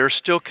 They're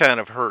still kind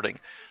of hurting.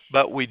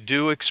 But we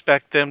do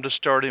expect them to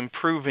start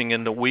improving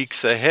in the weeks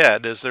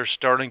ahead, as they're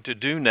starting to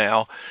do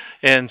now.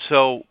 And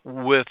so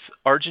with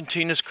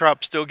Argentina's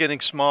crop still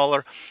getting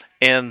smaller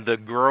and the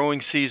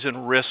growing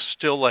season risk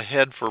still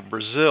ahead for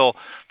Brazil,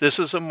 this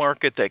is a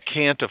market that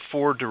can't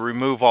afford to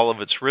remove all of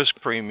its risk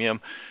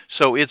premium.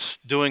 So it's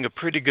doing a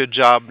pretty good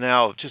job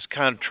now of just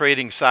kind of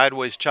trading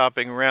sideways,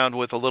 chopping around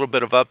with a little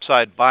bit of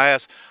upside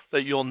bias.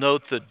 That you'll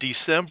note the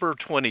December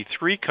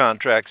 23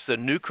 contracts, the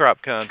new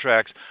crop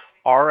contracts,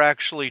 are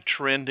actually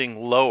trending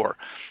lower.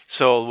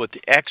 So with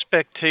the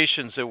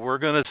expectations that we're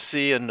going to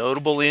see a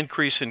notable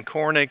increase in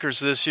corn acres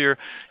this year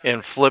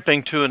and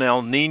flipping to an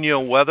El Nino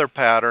weather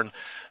pattern,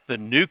 the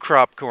new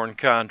crop corn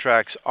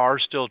contracts are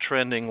still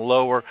trending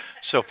lower,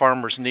 so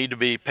farmers need to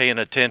be paying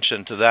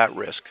attention to that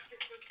risk.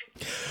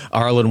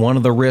 Arlen, one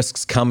of the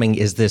risks coming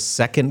is this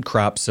second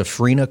crop,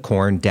 safrinha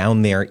corn,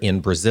 down there in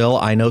Brazil.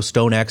 I know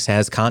StoneX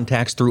has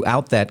contacts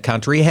throughout that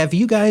country. Have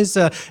you guys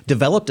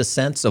developed a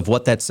sense of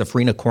what that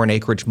safrinha corn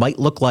acreage might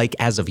look like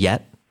as of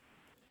yet?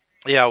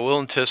 Yeah, we'll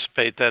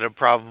anticipate that it'll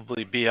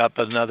probably be up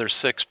another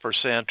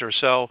 6% or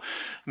so,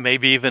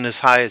 maybe even as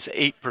high as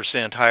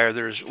 8% higher.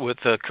 With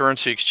the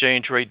currency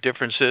exchange rate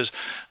differences,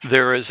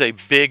 there is a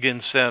big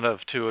incentive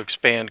to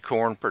expand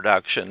corn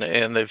production,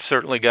 and they've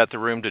certainly got the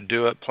room to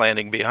do it,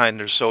 planting behind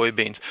their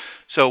soybeans.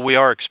 So we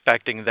are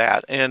expecting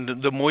that,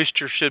 and the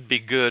moisture should be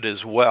good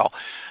as well.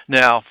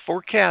 Now,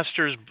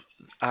 forecasters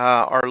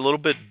are a little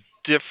bit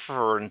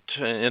different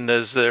in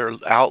as their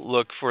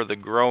outlook for the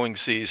growing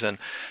season.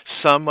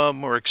 Some of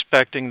them are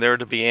expecting there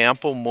to be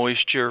ample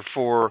moisture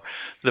for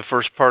the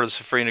first part of the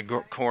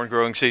safrinha corn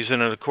growing season,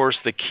 and of course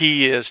the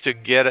key is to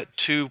get it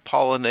to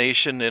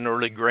pollination and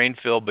early grain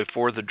fill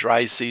before the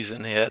dry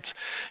season hits.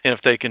 And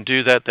if they can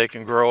do that, they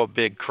can grow a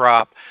big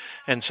crop.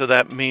 And so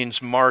that means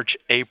March,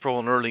 April,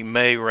 and early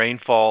May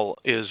rainfall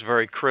is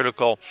very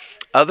critical.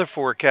 Other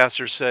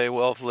forecasters say,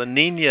 well, if La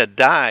Nina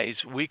dies,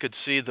 we could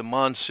see the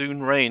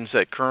monsoon rains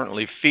that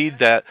currently feed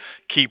that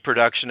key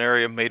production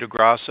area, Mato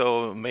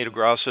Grosso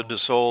do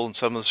Sul, and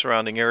some of the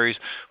surrounding areas.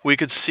 We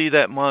could see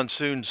that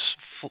monsoon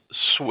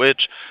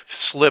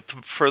slip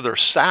further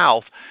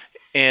south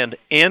and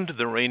end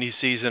the rainy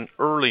season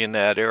early in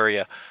that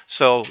area.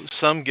 So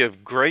some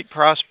give great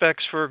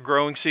prospects for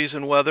growing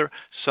season weather.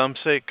 Some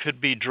say it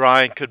could be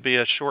dry and could be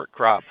a short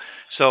crop.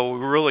 So we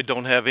really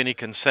don't have any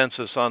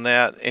consensus on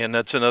that, and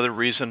that's another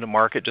reason the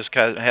market just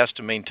kind of has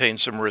to maintain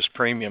some risk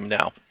premium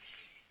now.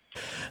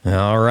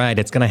 All right.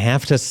 It's going to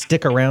have to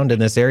stick around in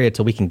this area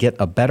till we can get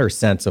a better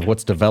sense of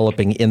what's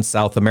developing in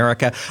South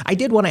America. I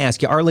did want to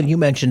ask you, Arlen, you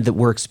mentioned that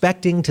we're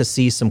expecting to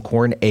see some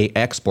corn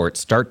exports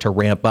start to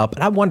ramp up.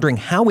 And I'm wondering,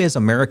 how is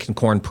American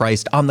corn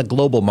priced on the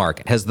global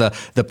market? Has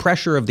the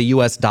pressure of the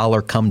U.S.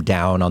 dollar come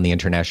down on the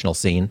international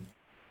scene?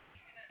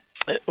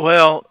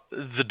 Well,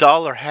 the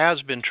dollar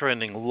has been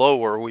trending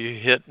lower. We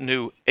hit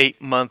new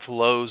 8-month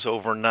lows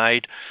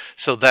overnight,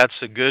 so that's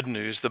the good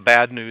news. The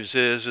bad news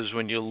is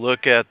when you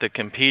look at the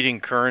competing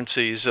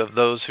currencies of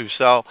those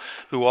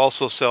who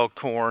also sell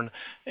corn,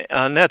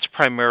 and that's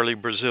primarily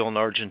Brazil and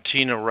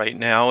Argentina right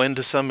now, and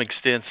to some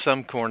extent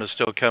some corn is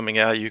still coming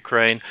out of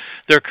Ukraine.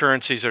 Their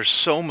currencies are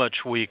so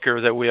much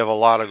weaker that we have a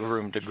lot of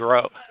room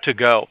to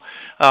go.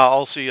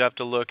 Also, you have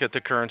to look at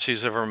the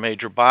currencies of our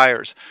major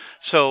buyers.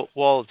 So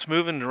while it's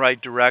moving in the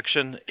right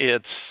direction,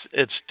 it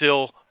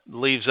still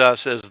leaves us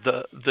as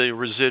the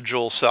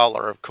residual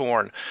seller of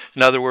corn.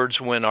 In other words,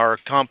 when our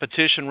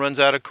competition runs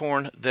out of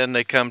corn, then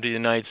they come to the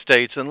United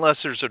States, unless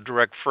there's a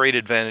direct freight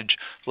advantage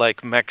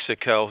like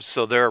Mexico.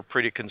 So they're a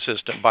pretty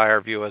consistent buyer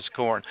of U.S.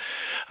 corn.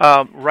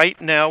 Right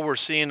now, we're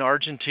seeing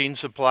Argentine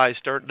supplies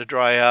starting to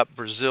dry up.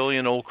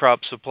 Brazilian old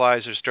crop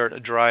supplies are starting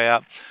to dry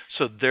up.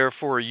 So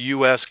therefore,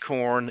 U.S.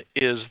 corn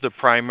is the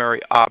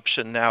primary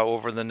option now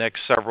over the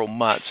next several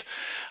months.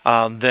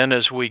 Then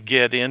as we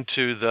get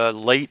into the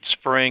late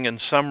spring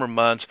and summer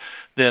months,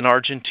 then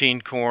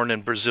Argentine corn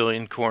and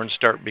Brazilian corn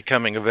start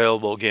becoming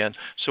available again.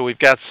 So we've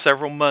got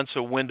several months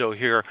of window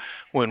here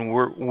when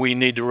we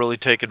need to really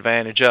take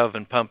advantage of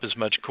and pump as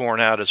much corn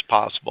out as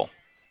possible.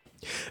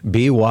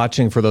 Be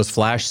watching for those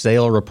flash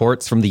sale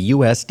reports from the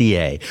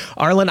USDA.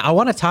 Arlen, I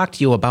want to talk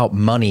to you about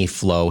money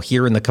flow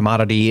here in the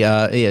commodity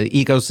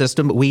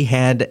ecosystem. We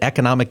had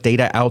economic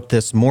data out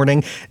this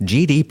morning.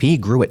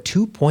 GDP grew at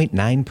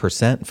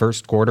 2.9%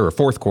 fourth quarter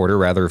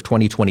of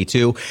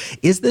 2022.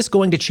 Is this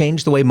going to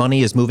change the way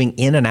money is moving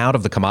in and out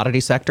of the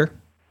commodity sector?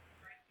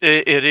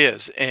 It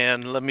is,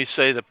 and let me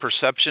say the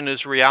perception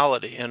is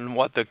reality, and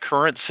what the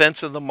current sense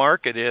of the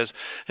market is.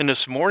 In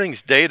this morning's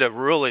data,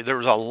 really, there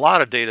was a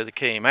lot of data that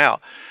came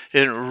out. It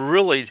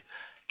really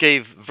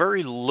gave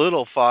very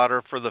little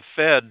fodder for the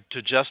Fed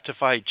to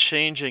justify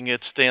changing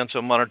its stance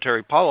on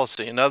monetary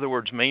policy. In other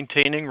words,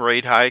 maintaining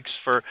rate hikes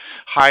for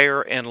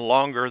higher and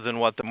longer than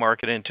what the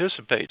market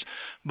anticipates.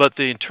 But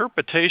the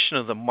interpretation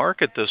of the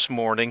market this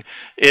morning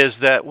is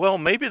that, well,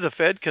 maybe the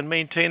Fed can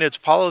maintain its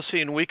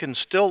policy and we can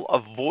still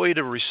avoid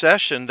a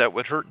recession that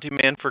would hurt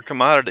demand for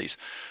commodities.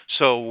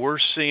 So we're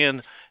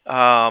seeing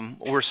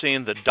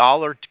the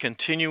dollar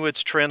continue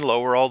its trend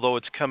lower, although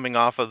it's coming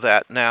off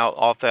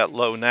that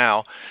low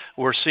now.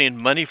 We're seeing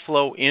money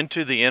flow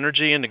into the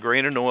energy and the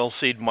grain and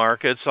oilseed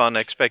markets on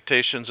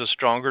expectations of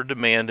stronger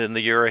demand in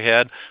the year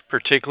ahead,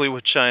 particularly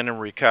with China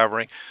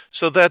recovering.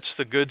 So that's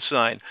the good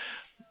sign.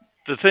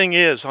 The thing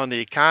is, on the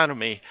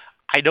economy,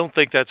 I don't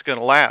think that's going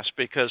to last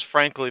because,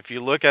 frankly, if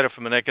you look at it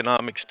from an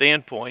economic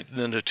standpoint,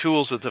 then the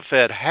tools that the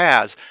Fed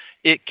has,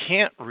 it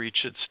can't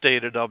reach its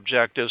stated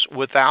objectives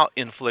without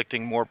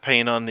inflicting more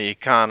pain on the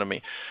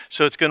economy.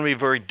 So it's going to be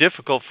very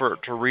difficult for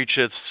it to reach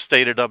its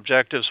stated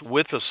objectives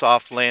with the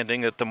soft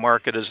landing that the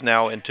market is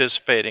now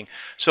anticipating.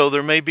 So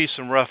there may be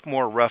some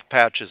more rough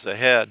patches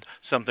ahead,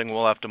 something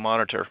we'll have to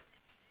monitor.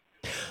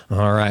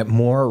 All right,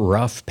 more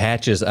rough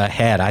patches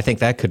ahead. I think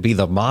that could be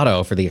the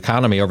motto for the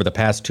economy over the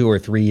past 2 or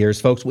 3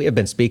 years. Folks, we have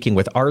been speaking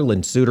with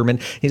Arlen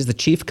Suderman. He's the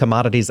chief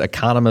commodities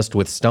economist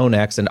with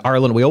StoneX. And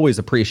Arlen, we always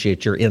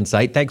appreciate your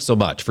insight. Thanks so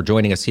much for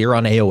joining us here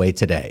on AOA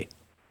Today.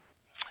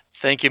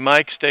 Thank you,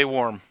 Mike. Stay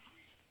warm.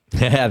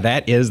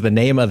 That is the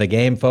name of the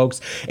game, folks.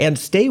 And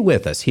stay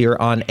with us here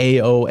on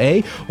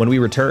AOA. When we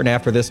return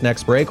after this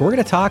next break, we're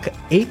going to talk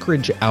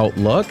acreage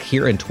outlook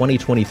here in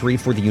 2023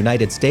 for the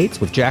United States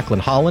with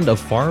Jacqueline Holland of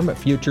Farm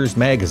Futures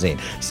Magazine.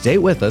 Stay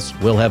with us.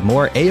 We'll have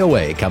more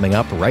AOA coming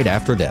up right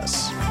after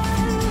this.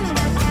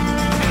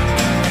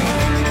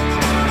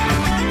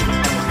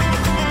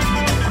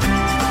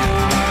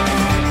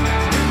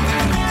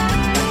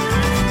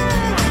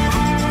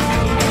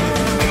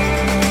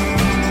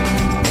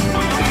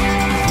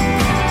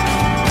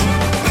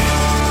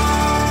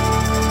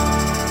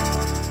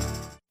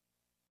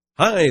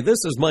 Hi,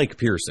 this is Mike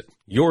Pearson.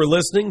 You're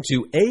listening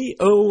to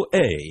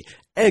AOA,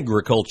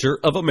 Agriculture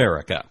of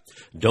America.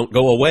 Don't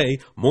go away,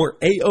 more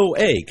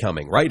AOA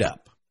coming right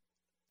up.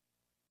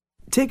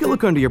 Take a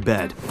look under your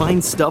bed.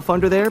 Find stuff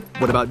under there?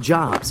 What about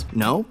jobs?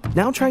 No?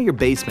 Now try your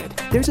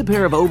basement. There's a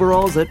pair of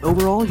overalls that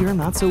overall you're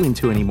not so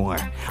into anymore.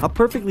 A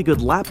perfectly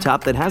good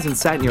laptop that hasn't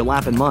sat in your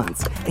lap in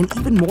months. And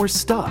even more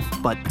stuff,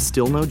 but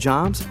still no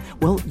jobs?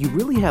 Well, you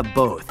really have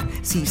both.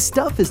 See,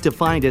 stuff is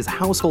defined as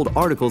household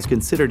articles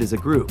considered as a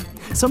group.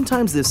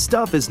 Sometimes this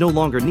stuff is no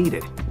longer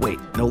needed. Wait,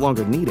 no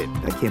longer needed?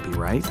 That can't be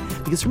right.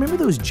 Because remember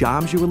those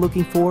jobs you were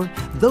looking for?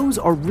 Those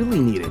are really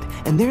needed,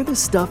 and they're the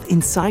stuff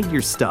inside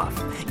your stuff.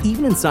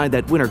 Even inside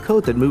that winter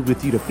coat that moved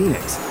with you to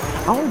Phoenix.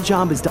 Our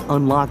job is to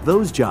unlock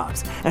those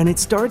jobs, and it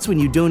starts when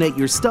you donate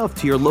your stuff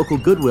to your local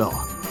Goodwill.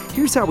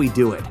 Here's how we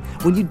do it.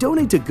 When you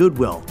donate to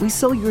Goodwill, we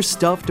sell your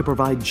stuff to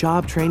provide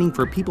job training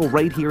for people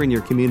right here in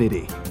your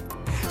community.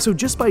 So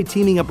just by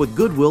teaming up with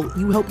Goodwill,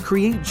 you help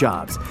create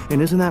jobs.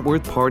 And isn't that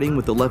worth parting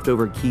with the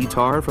leftover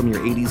guitar from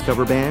your 80s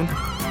cover band?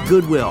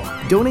 Goodwill.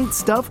 Donate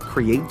stuff,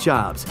 create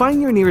jobs.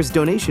 Find your nearest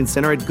donation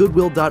center at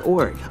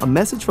goodwill.org. A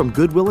message from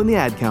Goodwill and the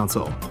Ad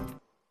Council.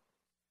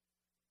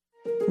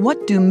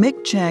 What do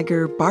Mick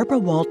Jagger, Barbara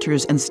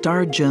Walters, and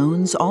Star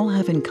Jones all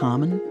have in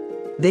common?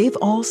 They've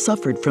all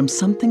suffered from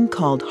something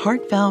called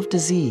heart valve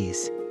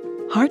disease.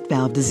 Heart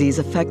valve disease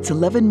affects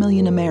 11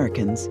 million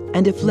Americans,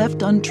 and if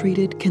left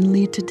untreated, can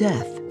lead to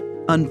death.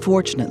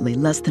 Unfortunately,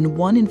 less than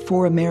 1 in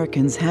 4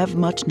 Americans have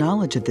much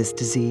knowledge of this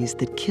disease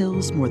that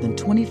kills more than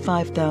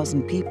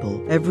 25,000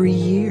 people every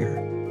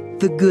year.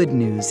 The good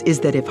news is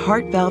that if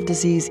heart valve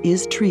disease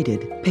is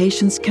treated,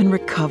 patients can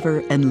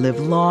recover and live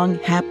long,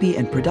 happy,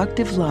 and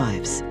productive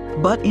lives.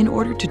 But in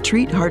order to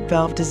treat heart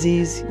valve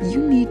disease, you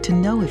need to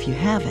know if you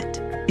have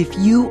it. If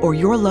you or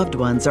your loved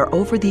ones are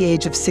over the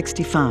age of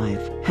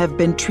 65, have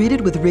been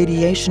treated with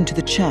radiation to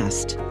the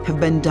chest, have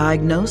been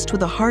diagnosed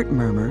with a heart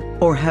murmur,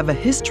 or have a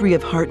history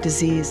of heart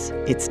disease,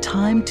 it's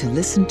time to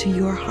listen to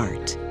your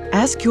heart.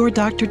 Ask your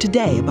doctor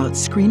today about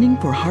screening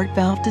for heart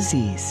valve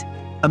disease.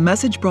 A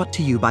message brought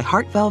to you by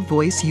Heart Valve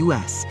Voice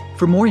US.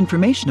 For more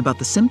information about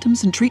the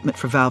symptoms and treatment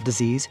for valve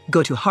disease,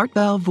 go to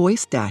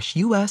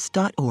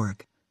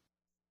heartvalvevoice-us.org.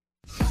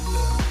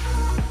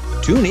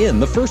 Tune in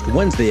the first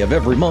Wednesday of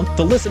every month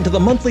to listen to the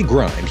Monthly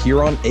Grind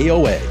here on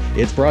AOA.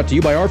 It's brought to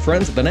you by our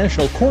friends at the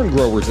National Corn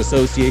Growers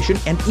Association,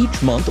 and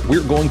each month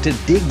we're going to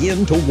dig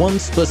into one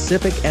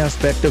specific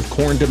aspect of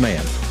corn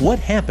demand. What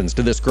happens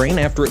to this grain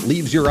after it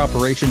leaves your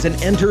operations and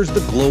enters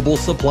the global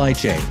supply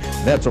chain?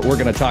 That's what we're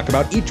going to talk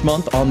about each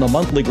month on the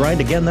Monthly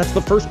Grind. Again, that's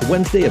the first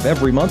Wednesday of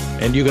every month,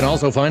 and you can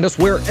also find us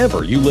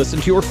wherever you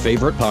listen to your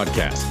favorite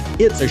podcast.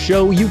 It's a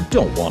show you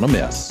don't want to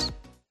miss.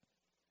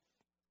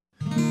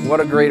 What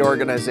a great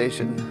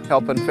organization,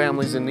 helping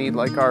families in need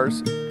like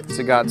ours. It's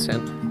a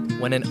godsend.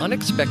 When an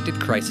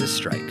unexpected crisis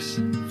strikes,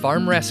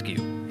 Farm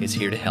Rescue is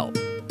here to help.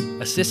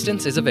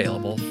 Assistance is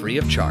available free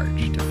of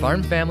charge to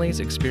farm families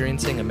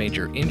experiencing a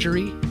major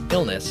injury,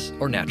 illness,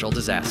 or natural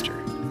disaster.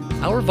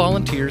 Our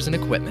volunteers and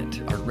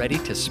equipment are ready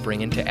to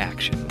spring into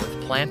action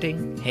with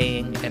planting,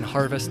 haying, and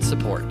harvest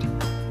support.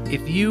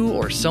 If you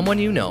or someone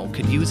you know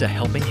could use a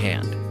helping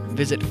hand,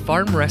 visit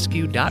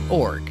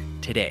farmrescue.org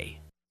today.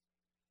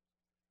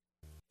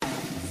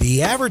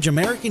 The average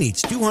American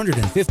eats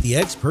 250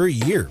 eggs per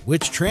year,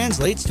 which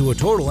translates to a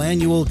total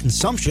annual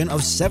consumption of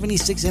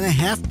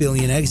 76.5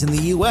 billion eggs in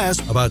the U.S.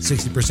 About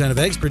 60% of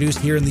eggs produced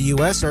here in the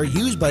U.S. are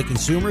used by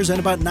consumers, and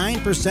about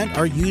 9%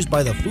 are used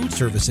by the food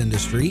service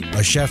industry.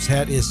 A chef's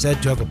hat is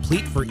said to have a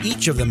pleat for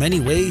each of the many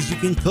ways you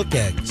can cook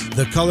eggs.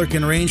 The color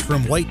can range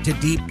from white to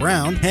deep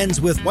brown.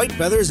 Hens with white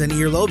feathers and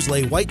earlobes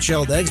lay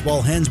white-shelled eggs,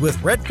 while hens with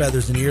red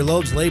feathers and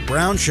earlobes lay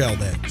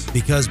brown-shelled eggs.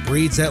 Because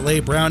breeds that lay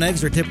brown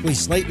eggs are typically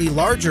slightly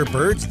larger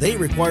birds, they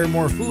require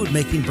more food,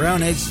 making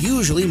brown eggs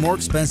usually more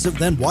expensive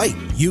than white.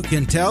 You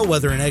can tell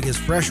whether an egg is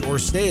fresh or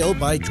stale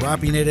by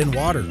dropping it in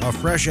water. A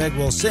fresh egg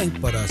will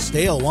sink, but a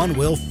stale one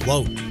will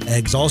float.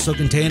 Eggs also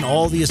contain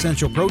all the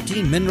essential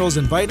protein, minerals,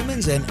 and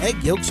vitamins, and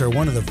egg yolks are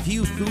one of the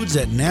few foods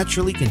that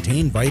naturally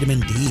contain vitamin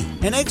D.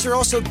 And eggs are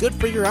also good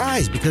for your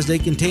eyes because they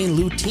contain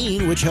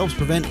lutein, which helps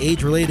prevent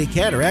age-related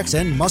cataracts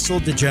and muscle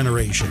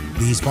degeneration.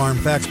 These farm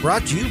facts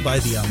brought to you by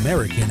the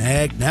American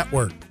Ag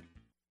Network.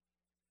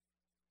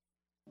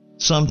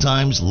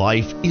 Sometimes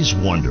life is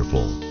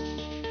wonderful,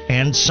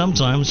 and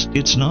sometimes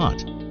it's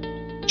not.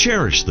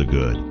 Cherish the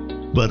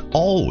good, but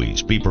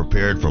always be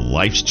prepared for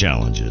life's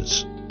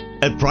challenges.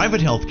 At Private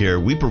Healthcare,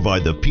 we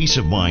provide the peace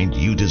of mind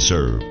you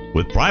deserve.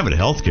 With Private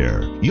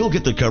Healthcare, you'll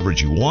get the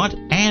coverage you want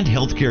and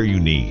healthcare you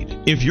need.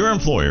 If your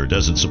employer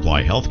doesn't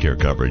supply healthcare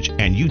coverage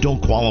and you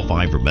don't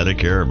qualify for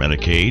Medicare or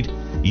Medicaid,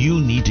 you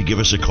need to give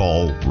us a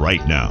call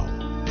right now.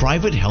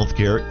 Private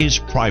Healthcare is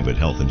private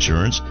health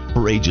insurance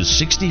for ages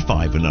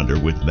 65 and under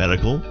with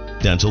medical,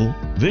 dental,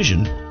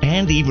 vision,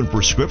 and even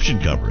prescription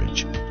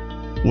coverage.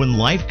 When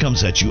life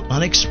comes at you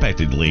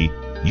unexpectedly,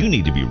 you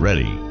need to be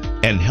ready,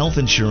 and health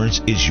insurance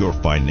is your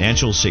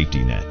financial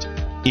safety net.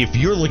 If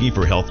you're looking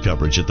for health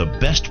coverage at the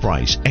best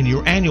price and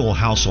your annual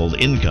household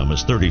income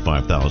is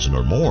 $35,000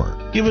 or more,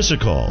 give us a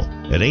call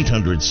at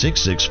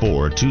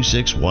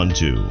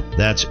 800-664-2612.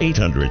 That's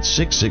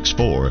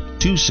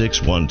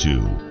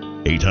 800-664-2612.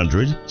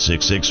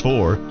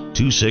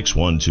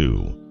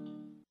 800-664-2612.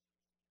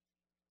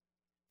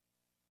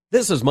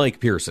 This is Mike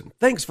Pearson.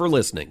 Thanks for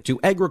listening to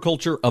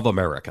Agriculture of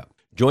America.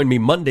 Join me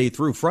Monday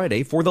through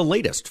Friday for the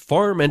latest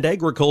farm and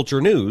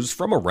agriculture news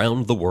from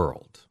around the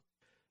world.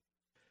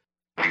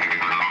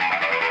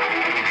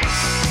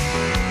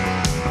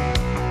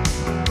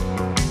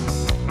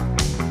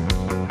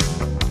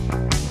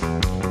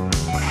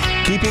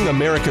 Keeping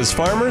America's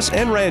farmers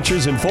and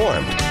ranchers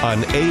informed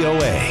on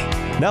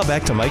AOA. Now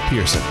back to Mike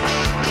Pearson.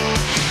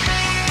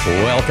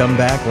 Welcome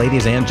back,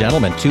 ladies and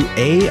gentlemen, to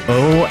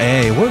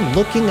AOA. We're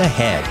looking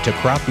ahead to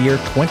crop year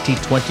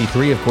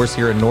 2023. Of course,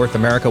 here in North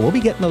America, we'll be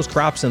getting those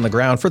crops in the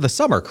ground for the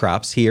summer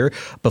crops here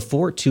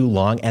before too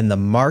long. And the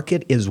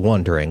market is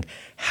wondering,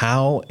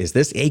 how is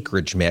this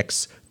acreage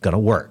mix going to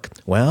work?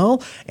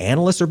 Well,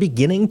 analysts are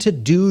beginning to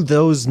do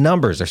those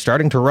numbers. They're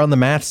starting to run the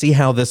math, see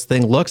how this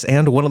thing looks.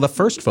 And one of the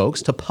first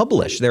folks to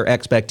publish their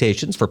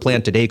expectations for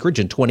planted acreage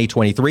in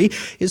 2023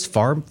 is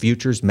Farm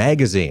Futures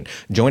Magazine.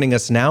 Joining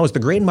us now is the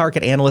grain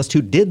market analyst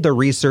who did the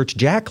research,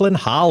 Jacqueline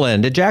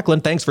Holland. And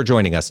Jacqueline, thanks for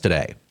joining us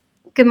today.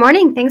 Good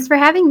morning. Thanks for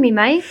having me,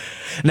 Mike.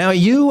 Now,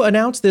 you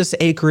announced this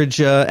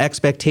acreage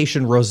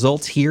expectation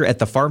results here at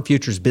the Farm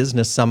Futures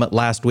Business Summit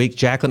last week.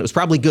 Jacqueline, it was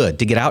probably good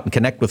to get out and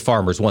connect with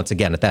farmers once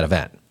again at that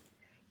event.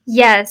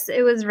 Yes,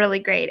 it was really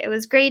great. It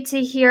was great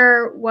to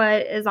hear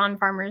what is on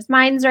farmers'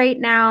 minds right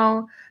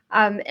now,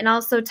 and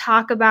also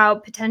talk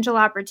about potential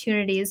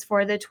opportunities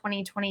for the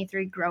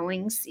 2023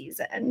 growing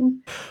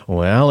season.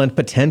 Well, and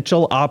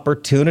potential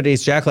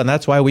opportunities, Jacqueline,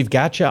 that's why we've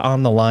got you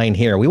on the line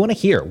here. We want to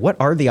hear, what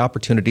are the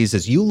opportunities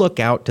as you look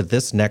out to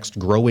this next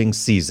growing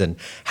season?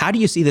 How do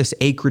you see this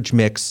acreage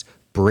mix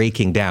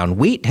breaking down?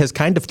 Wheat has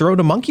kind of thrown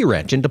a monkey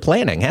wrench into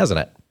planning, hasn't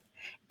it?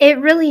 It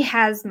really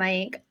has,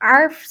 Mike.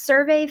 Our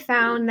survey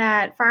found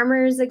that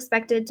farmers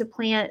expected to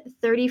plant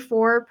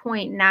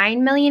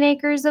 34.9 million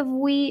acres of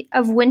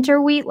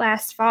winter wheat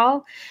last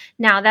fall.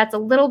 Now, that's a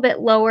little bit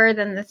lower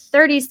than the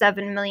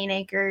 37 million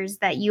acres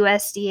that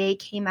USDA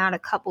came out a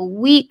couple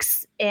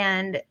weeks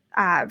and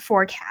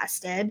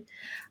forecasted.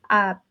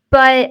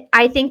 But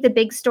I think the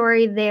big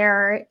story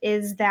there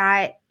is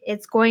that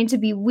it's going to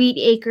be wheat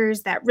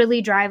acres that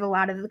really drive a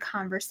lot of the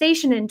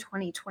conversation in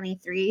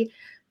 2023.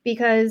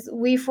 Because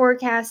we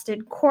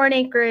forecasted corn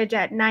acreage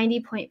at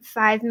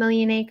 90.5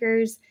 million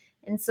acres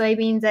and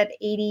soybeans at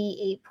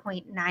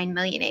 88.9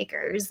 million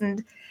acres.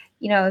 And,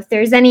 you know, if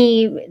there's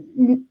any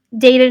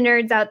data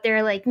nerds out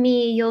there like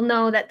me, you'll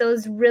know that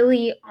those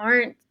really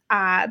aren't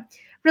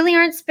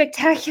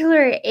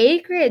spectacular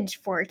acreage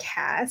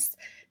forecasts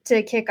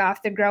to kick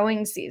off the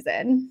growing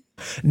season.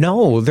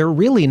 No, they're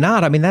really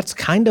not. I mean, that's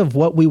kind of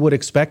what we would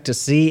expect to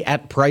see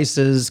at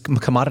prices,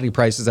 commodity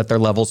prices at their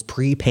levels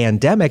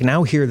pre-pandemic.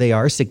 Now here they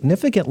are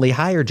significantly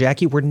higher.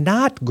 Jackie, we're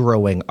not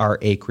growing our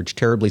acreage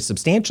terribly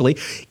substantially.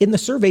 In the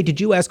survey,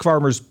 did you ask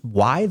farmers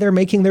why they're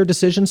making their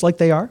decisions like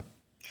they are?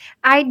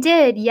 I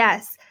did,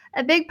 yes.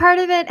 A big part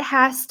of it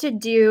has to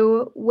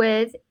do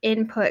with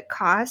input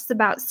costs.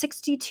 About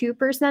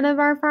 62% of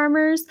our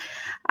farmers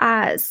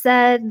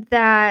said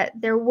that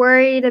they're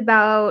worried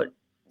about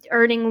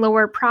earning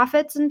lower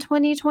profits in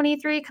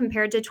 2023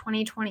 compared to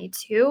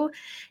 2022.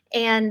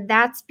 And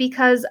that's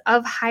because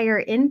of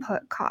higher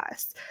input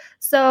costs.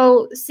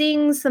 So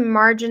seeing some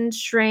margins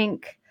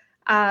shrink,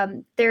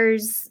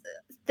 there's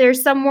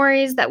some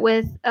worries that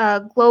with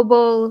a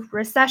global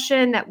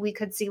recession that we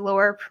could see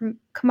lower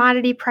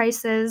commodity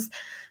prices.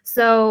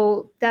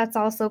 So that's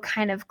also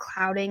kind of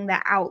clouding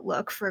the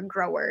outlook for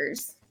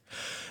growers.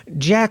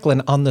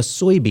 Jacqueline, on the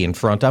soybean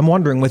front, I'm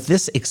wondering, with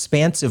this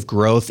expansive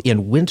growth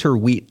in winter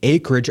wheat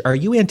acreage, are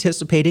you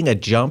anticipating a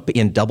jump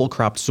in double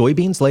crop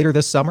soybeans later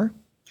this summer?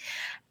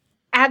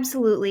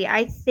 Absolutely.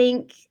 I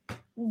think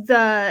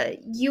the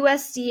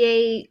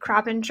USDA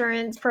crop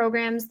insurance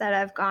programs that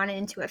have gone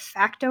into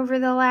effect over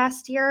the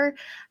last year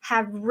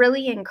have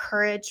really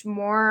encouraged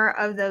more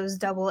of those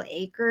double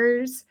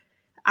acres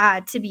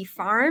to be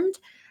farmed.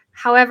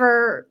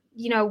 However,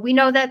 you know, we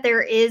know that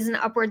there is an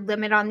upward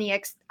limit on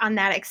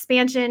that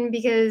expansion,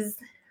 because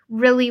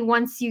really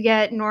once you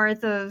get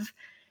north of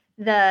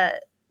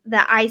the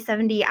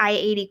I-70,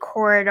 I-80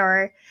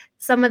 corridor,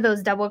 some of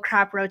those double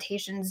crop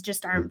rotations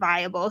just aren't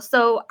viable.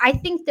 So I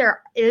think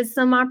there is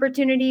some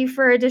opportunity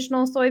for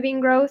additional soybean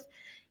growth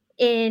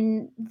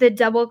in the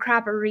double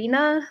crop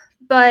arena,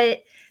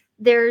 but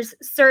there's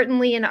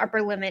certainly an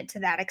upper limit to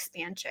that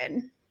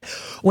expansion.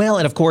 Well,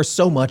 and of course,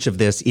 so much of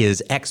this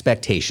is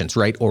expectations,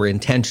 right? Or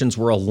intentions.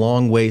 We're a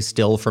long way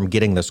still from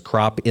getting this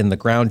crop in the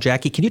ground.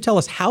 Jackie, can you tell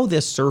us how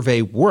this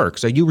survey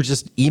works? Are you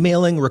just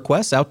emailing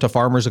requests out to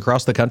farmers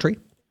across the country?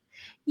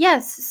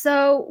 Yes.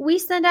 So we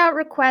send out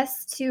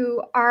requests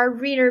to our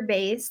reader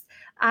base,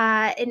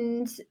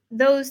 and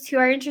those who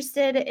are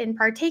interested in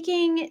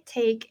partaking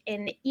take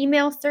an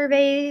email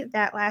survey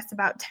that lasts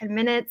about 10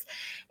 minutes.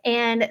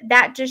 And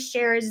that just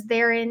shares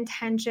their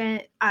intention,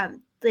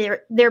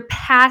 their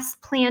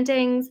past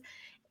plantings,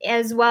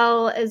 as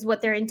well as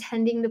what they're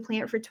intending to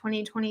plant for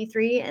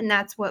 2023. And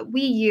that's what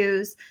we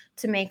use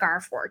to make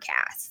our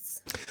forecasts.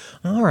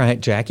 All right,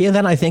 Jackie. And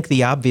then I think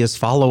the obvious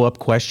follow-up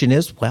question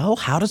is, well,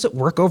 how does it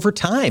work over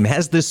time?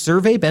 Has this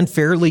survey been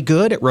fairly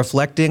good at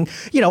reflecting,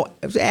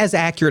 as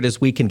accurate as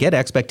we can get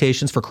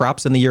expectations for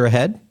crops in the year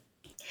ahead?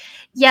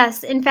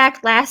 Yes. In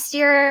fact, last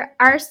year,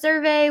 our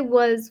survey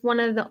was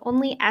one of the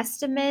only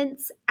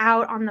estimates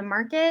out on the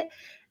market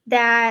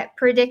that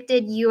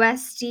predicted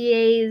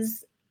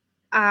USDA's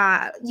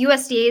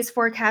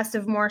forecast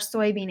of more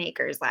soybean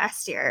acres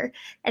last year.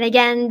 And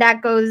again,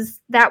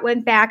 that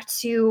went back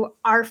to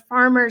our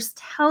farmers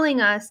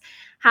telling us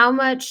how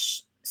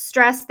much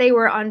stress they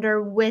were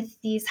under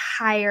with these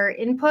higher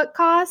input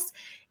costs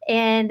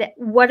and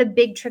what a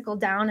big trickle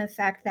down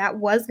effect that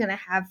was going to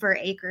have for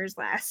acres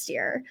last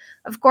year.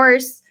 Of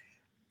course,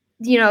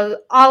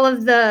 all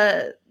of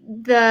the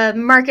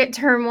market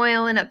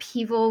turmoil and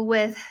upheaval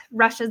with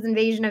Russia's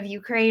invasion of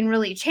Ukraine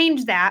really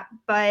changed that.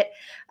 But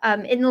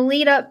in the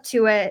lead up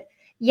to it,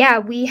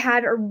 we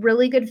had a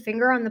really good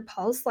finger on the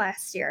pulse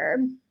last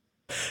year.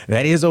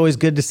 That is always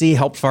good to see.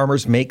 Help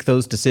farmers make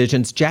those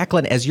decisions.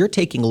 Jacqueline, as you're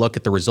taking a look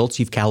at the results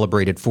you've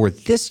calibrated for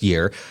this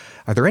year,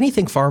 are there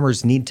anything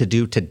farmers need to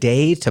do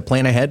today to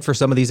plan ahead for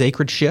some of these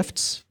acreage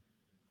shifts?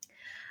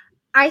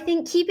 I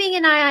think keeping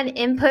an eye on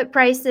input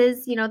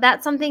prices,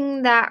 that's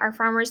something that our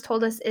farmers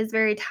told us is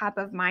very top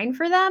of mind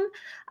for them.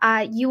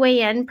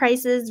 UAN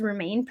prices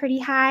remain pretty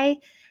high,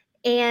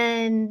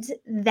 and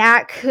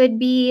that could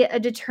be a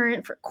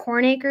deterrent for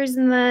corn acres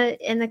in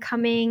the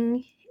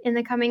coming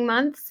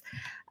months.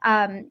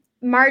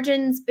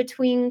 Margins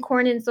between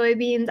corn and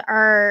soybeans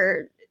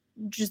are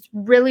just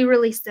really,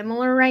 really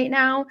similar right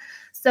now.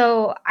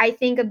 So I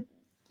think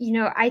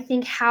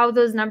how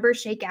those numbers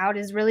shake out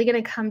is really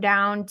going to come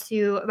down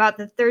to about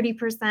the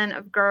 30%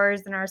 of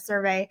growers in our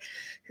survey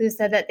who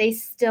said that they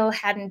still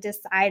hadn't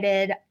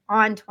decided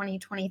on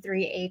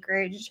 2023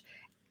 acreage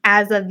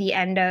as of the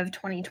end of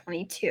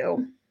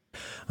 2022.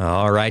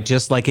 All right.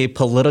 Just like a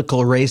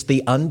political race,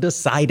 the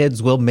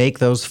undecideds will make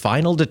those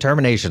final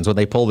determinations when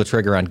they pull the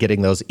trigger on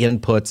getting those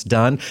inputs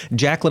done.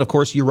 Jacqueline, of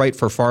course, you write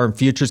for Farm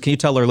Futures. Can you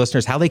tell our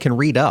listeners how they can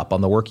read up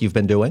on the work you've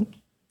been doing?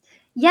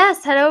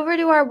 Yes, head over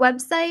to our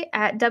website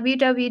at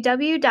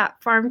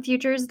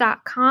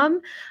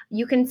www.farmfutures.com.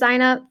 You can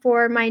sign up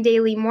for my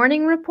daily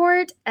morning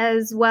report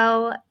as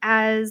well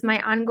as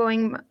my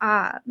ongoing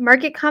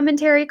market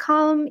commentary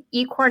column,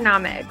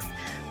 Economics,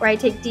 where I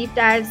take deep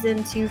dives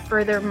into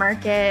further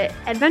market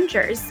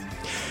adventures.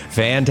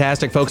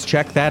 Fantastic, folks.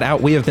 Check that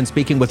out. We have been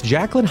speaking with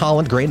Jacqueline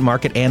Holland, grain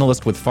market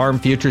analyst with Farm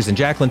Futures. And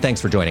Jacqueline,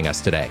 thanks for joining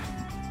us today.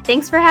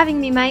 Thanks for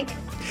having me, Mike.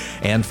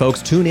 And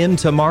folks, tune in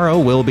tomorrow.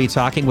 We'll be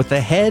talking with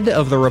the head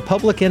of the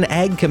Republican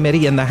Ag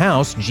Committee in the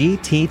House,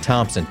 G.T.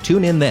 Thompson.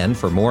 Tune in then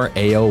for more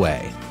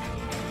AOA.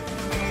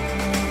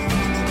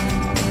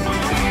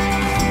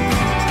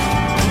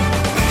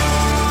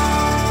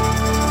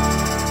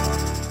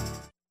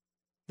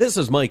 This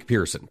is Mike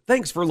Pearson.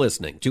 Thanks for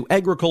listening to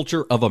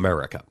Agriculture of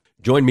America.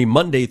 Join me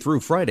Monday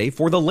through Friday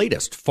for the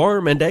latest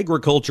farm and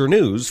agriculture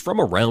news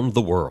from around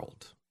the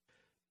world.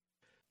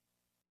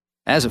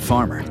 As a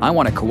farmer, I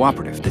want a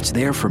cooperative that's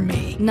there for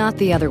me. Not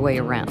the other way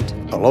around.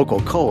 A local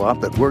co-op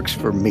that works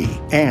for me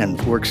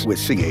and works with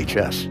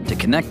CHS. To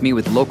connect me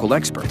with local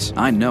experts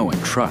I know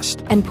and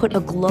trust. And put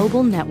a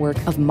global network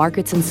of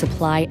markets and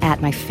supply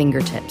at my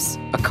fingertips.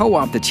 A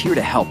co-op that's here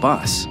to help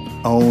us.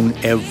 Own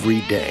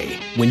every day.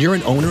 When you're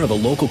an owner of a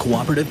local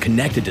cooperative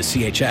connected to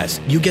CHS,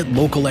 you get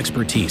local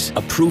expertise,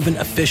 a proven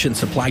efficient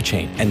supply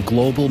chain, and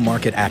global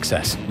market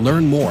access.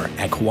 Learn more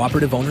at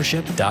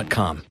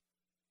cooperativeownership.com.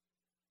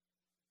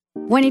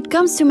 When it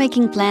comes to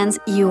making plans,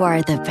 you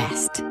are the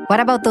best.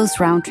 What about those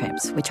round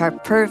trips, which are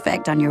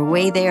perfect on your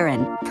way there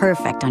and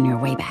perfect on your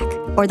way back?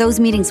 Or those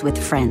meetings with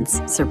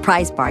friends,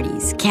 surprise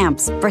parties,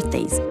 camps,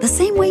 birthdays. The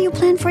same way you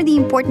plan for the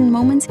important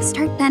moments,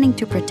 start planning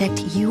to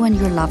protect you and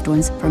your loved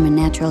ones from a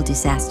natural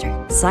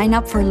disaster. Sign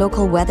up for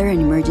local weather and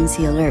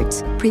emergency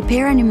alerts.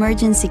 Prepare an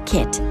emergency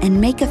kit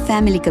and make a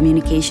family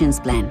communications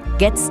plan.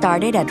 Get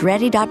started at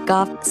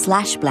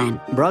ready.gov/plan.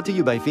 Brought to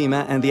you by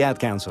FEMA and the Ad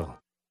Council.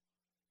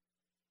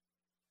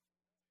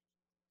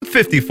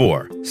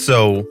 54.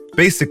 So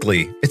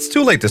basically, it's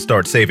too late to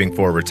start saving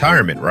for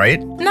retirement, right?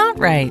 Not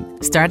right.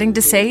 Starting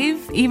to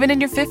save, even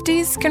in your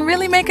 50s, can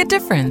really make a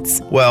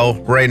difference.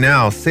 Well, right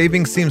now,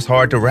 saving seems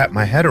hard to wrap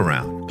my head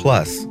around.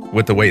 Plus,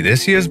 with the way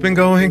this year's been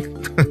going...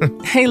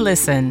 Hey,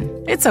 listen,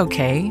 it's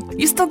okay.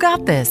 You still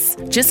got this.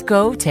 Just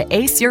go to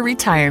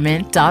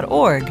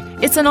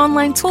aceyourretirement.org. It's an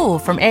online tool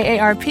from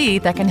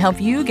AARP that can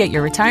help you get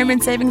your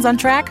retirement savings on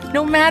track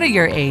no matter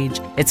your age.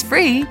 It's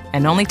free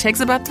and only takes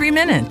about 3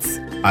 minutes.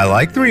 I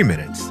like 3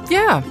 minutes.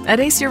 Yeah, at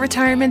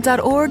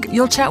aceyourretirement.org,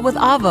 you'll chat with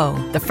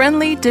Avo, the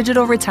friendly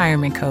digital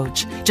retirement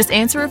coach. Just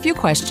answer a few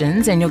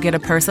questions and you'll get a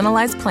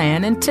personalized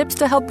plan and tips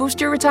to help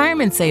boost your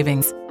retirement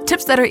savings.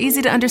 Tips that are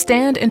easy to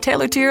understand and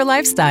tailored to your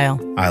lifestyle.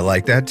 I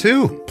like that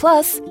too.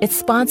 Plus, it's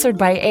sponsored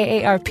by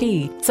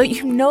AARP, so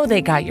you know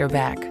they got your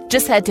back.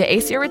 Just head to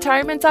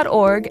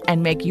aceyourretirement.org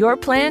and make your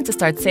plan to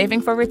start saving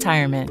for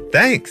retirement.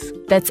 Thanks.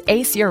 That's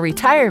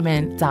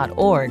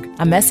aceyourretirement.org.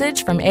 A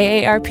message from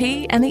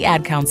AARP and the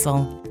Ad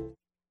Council.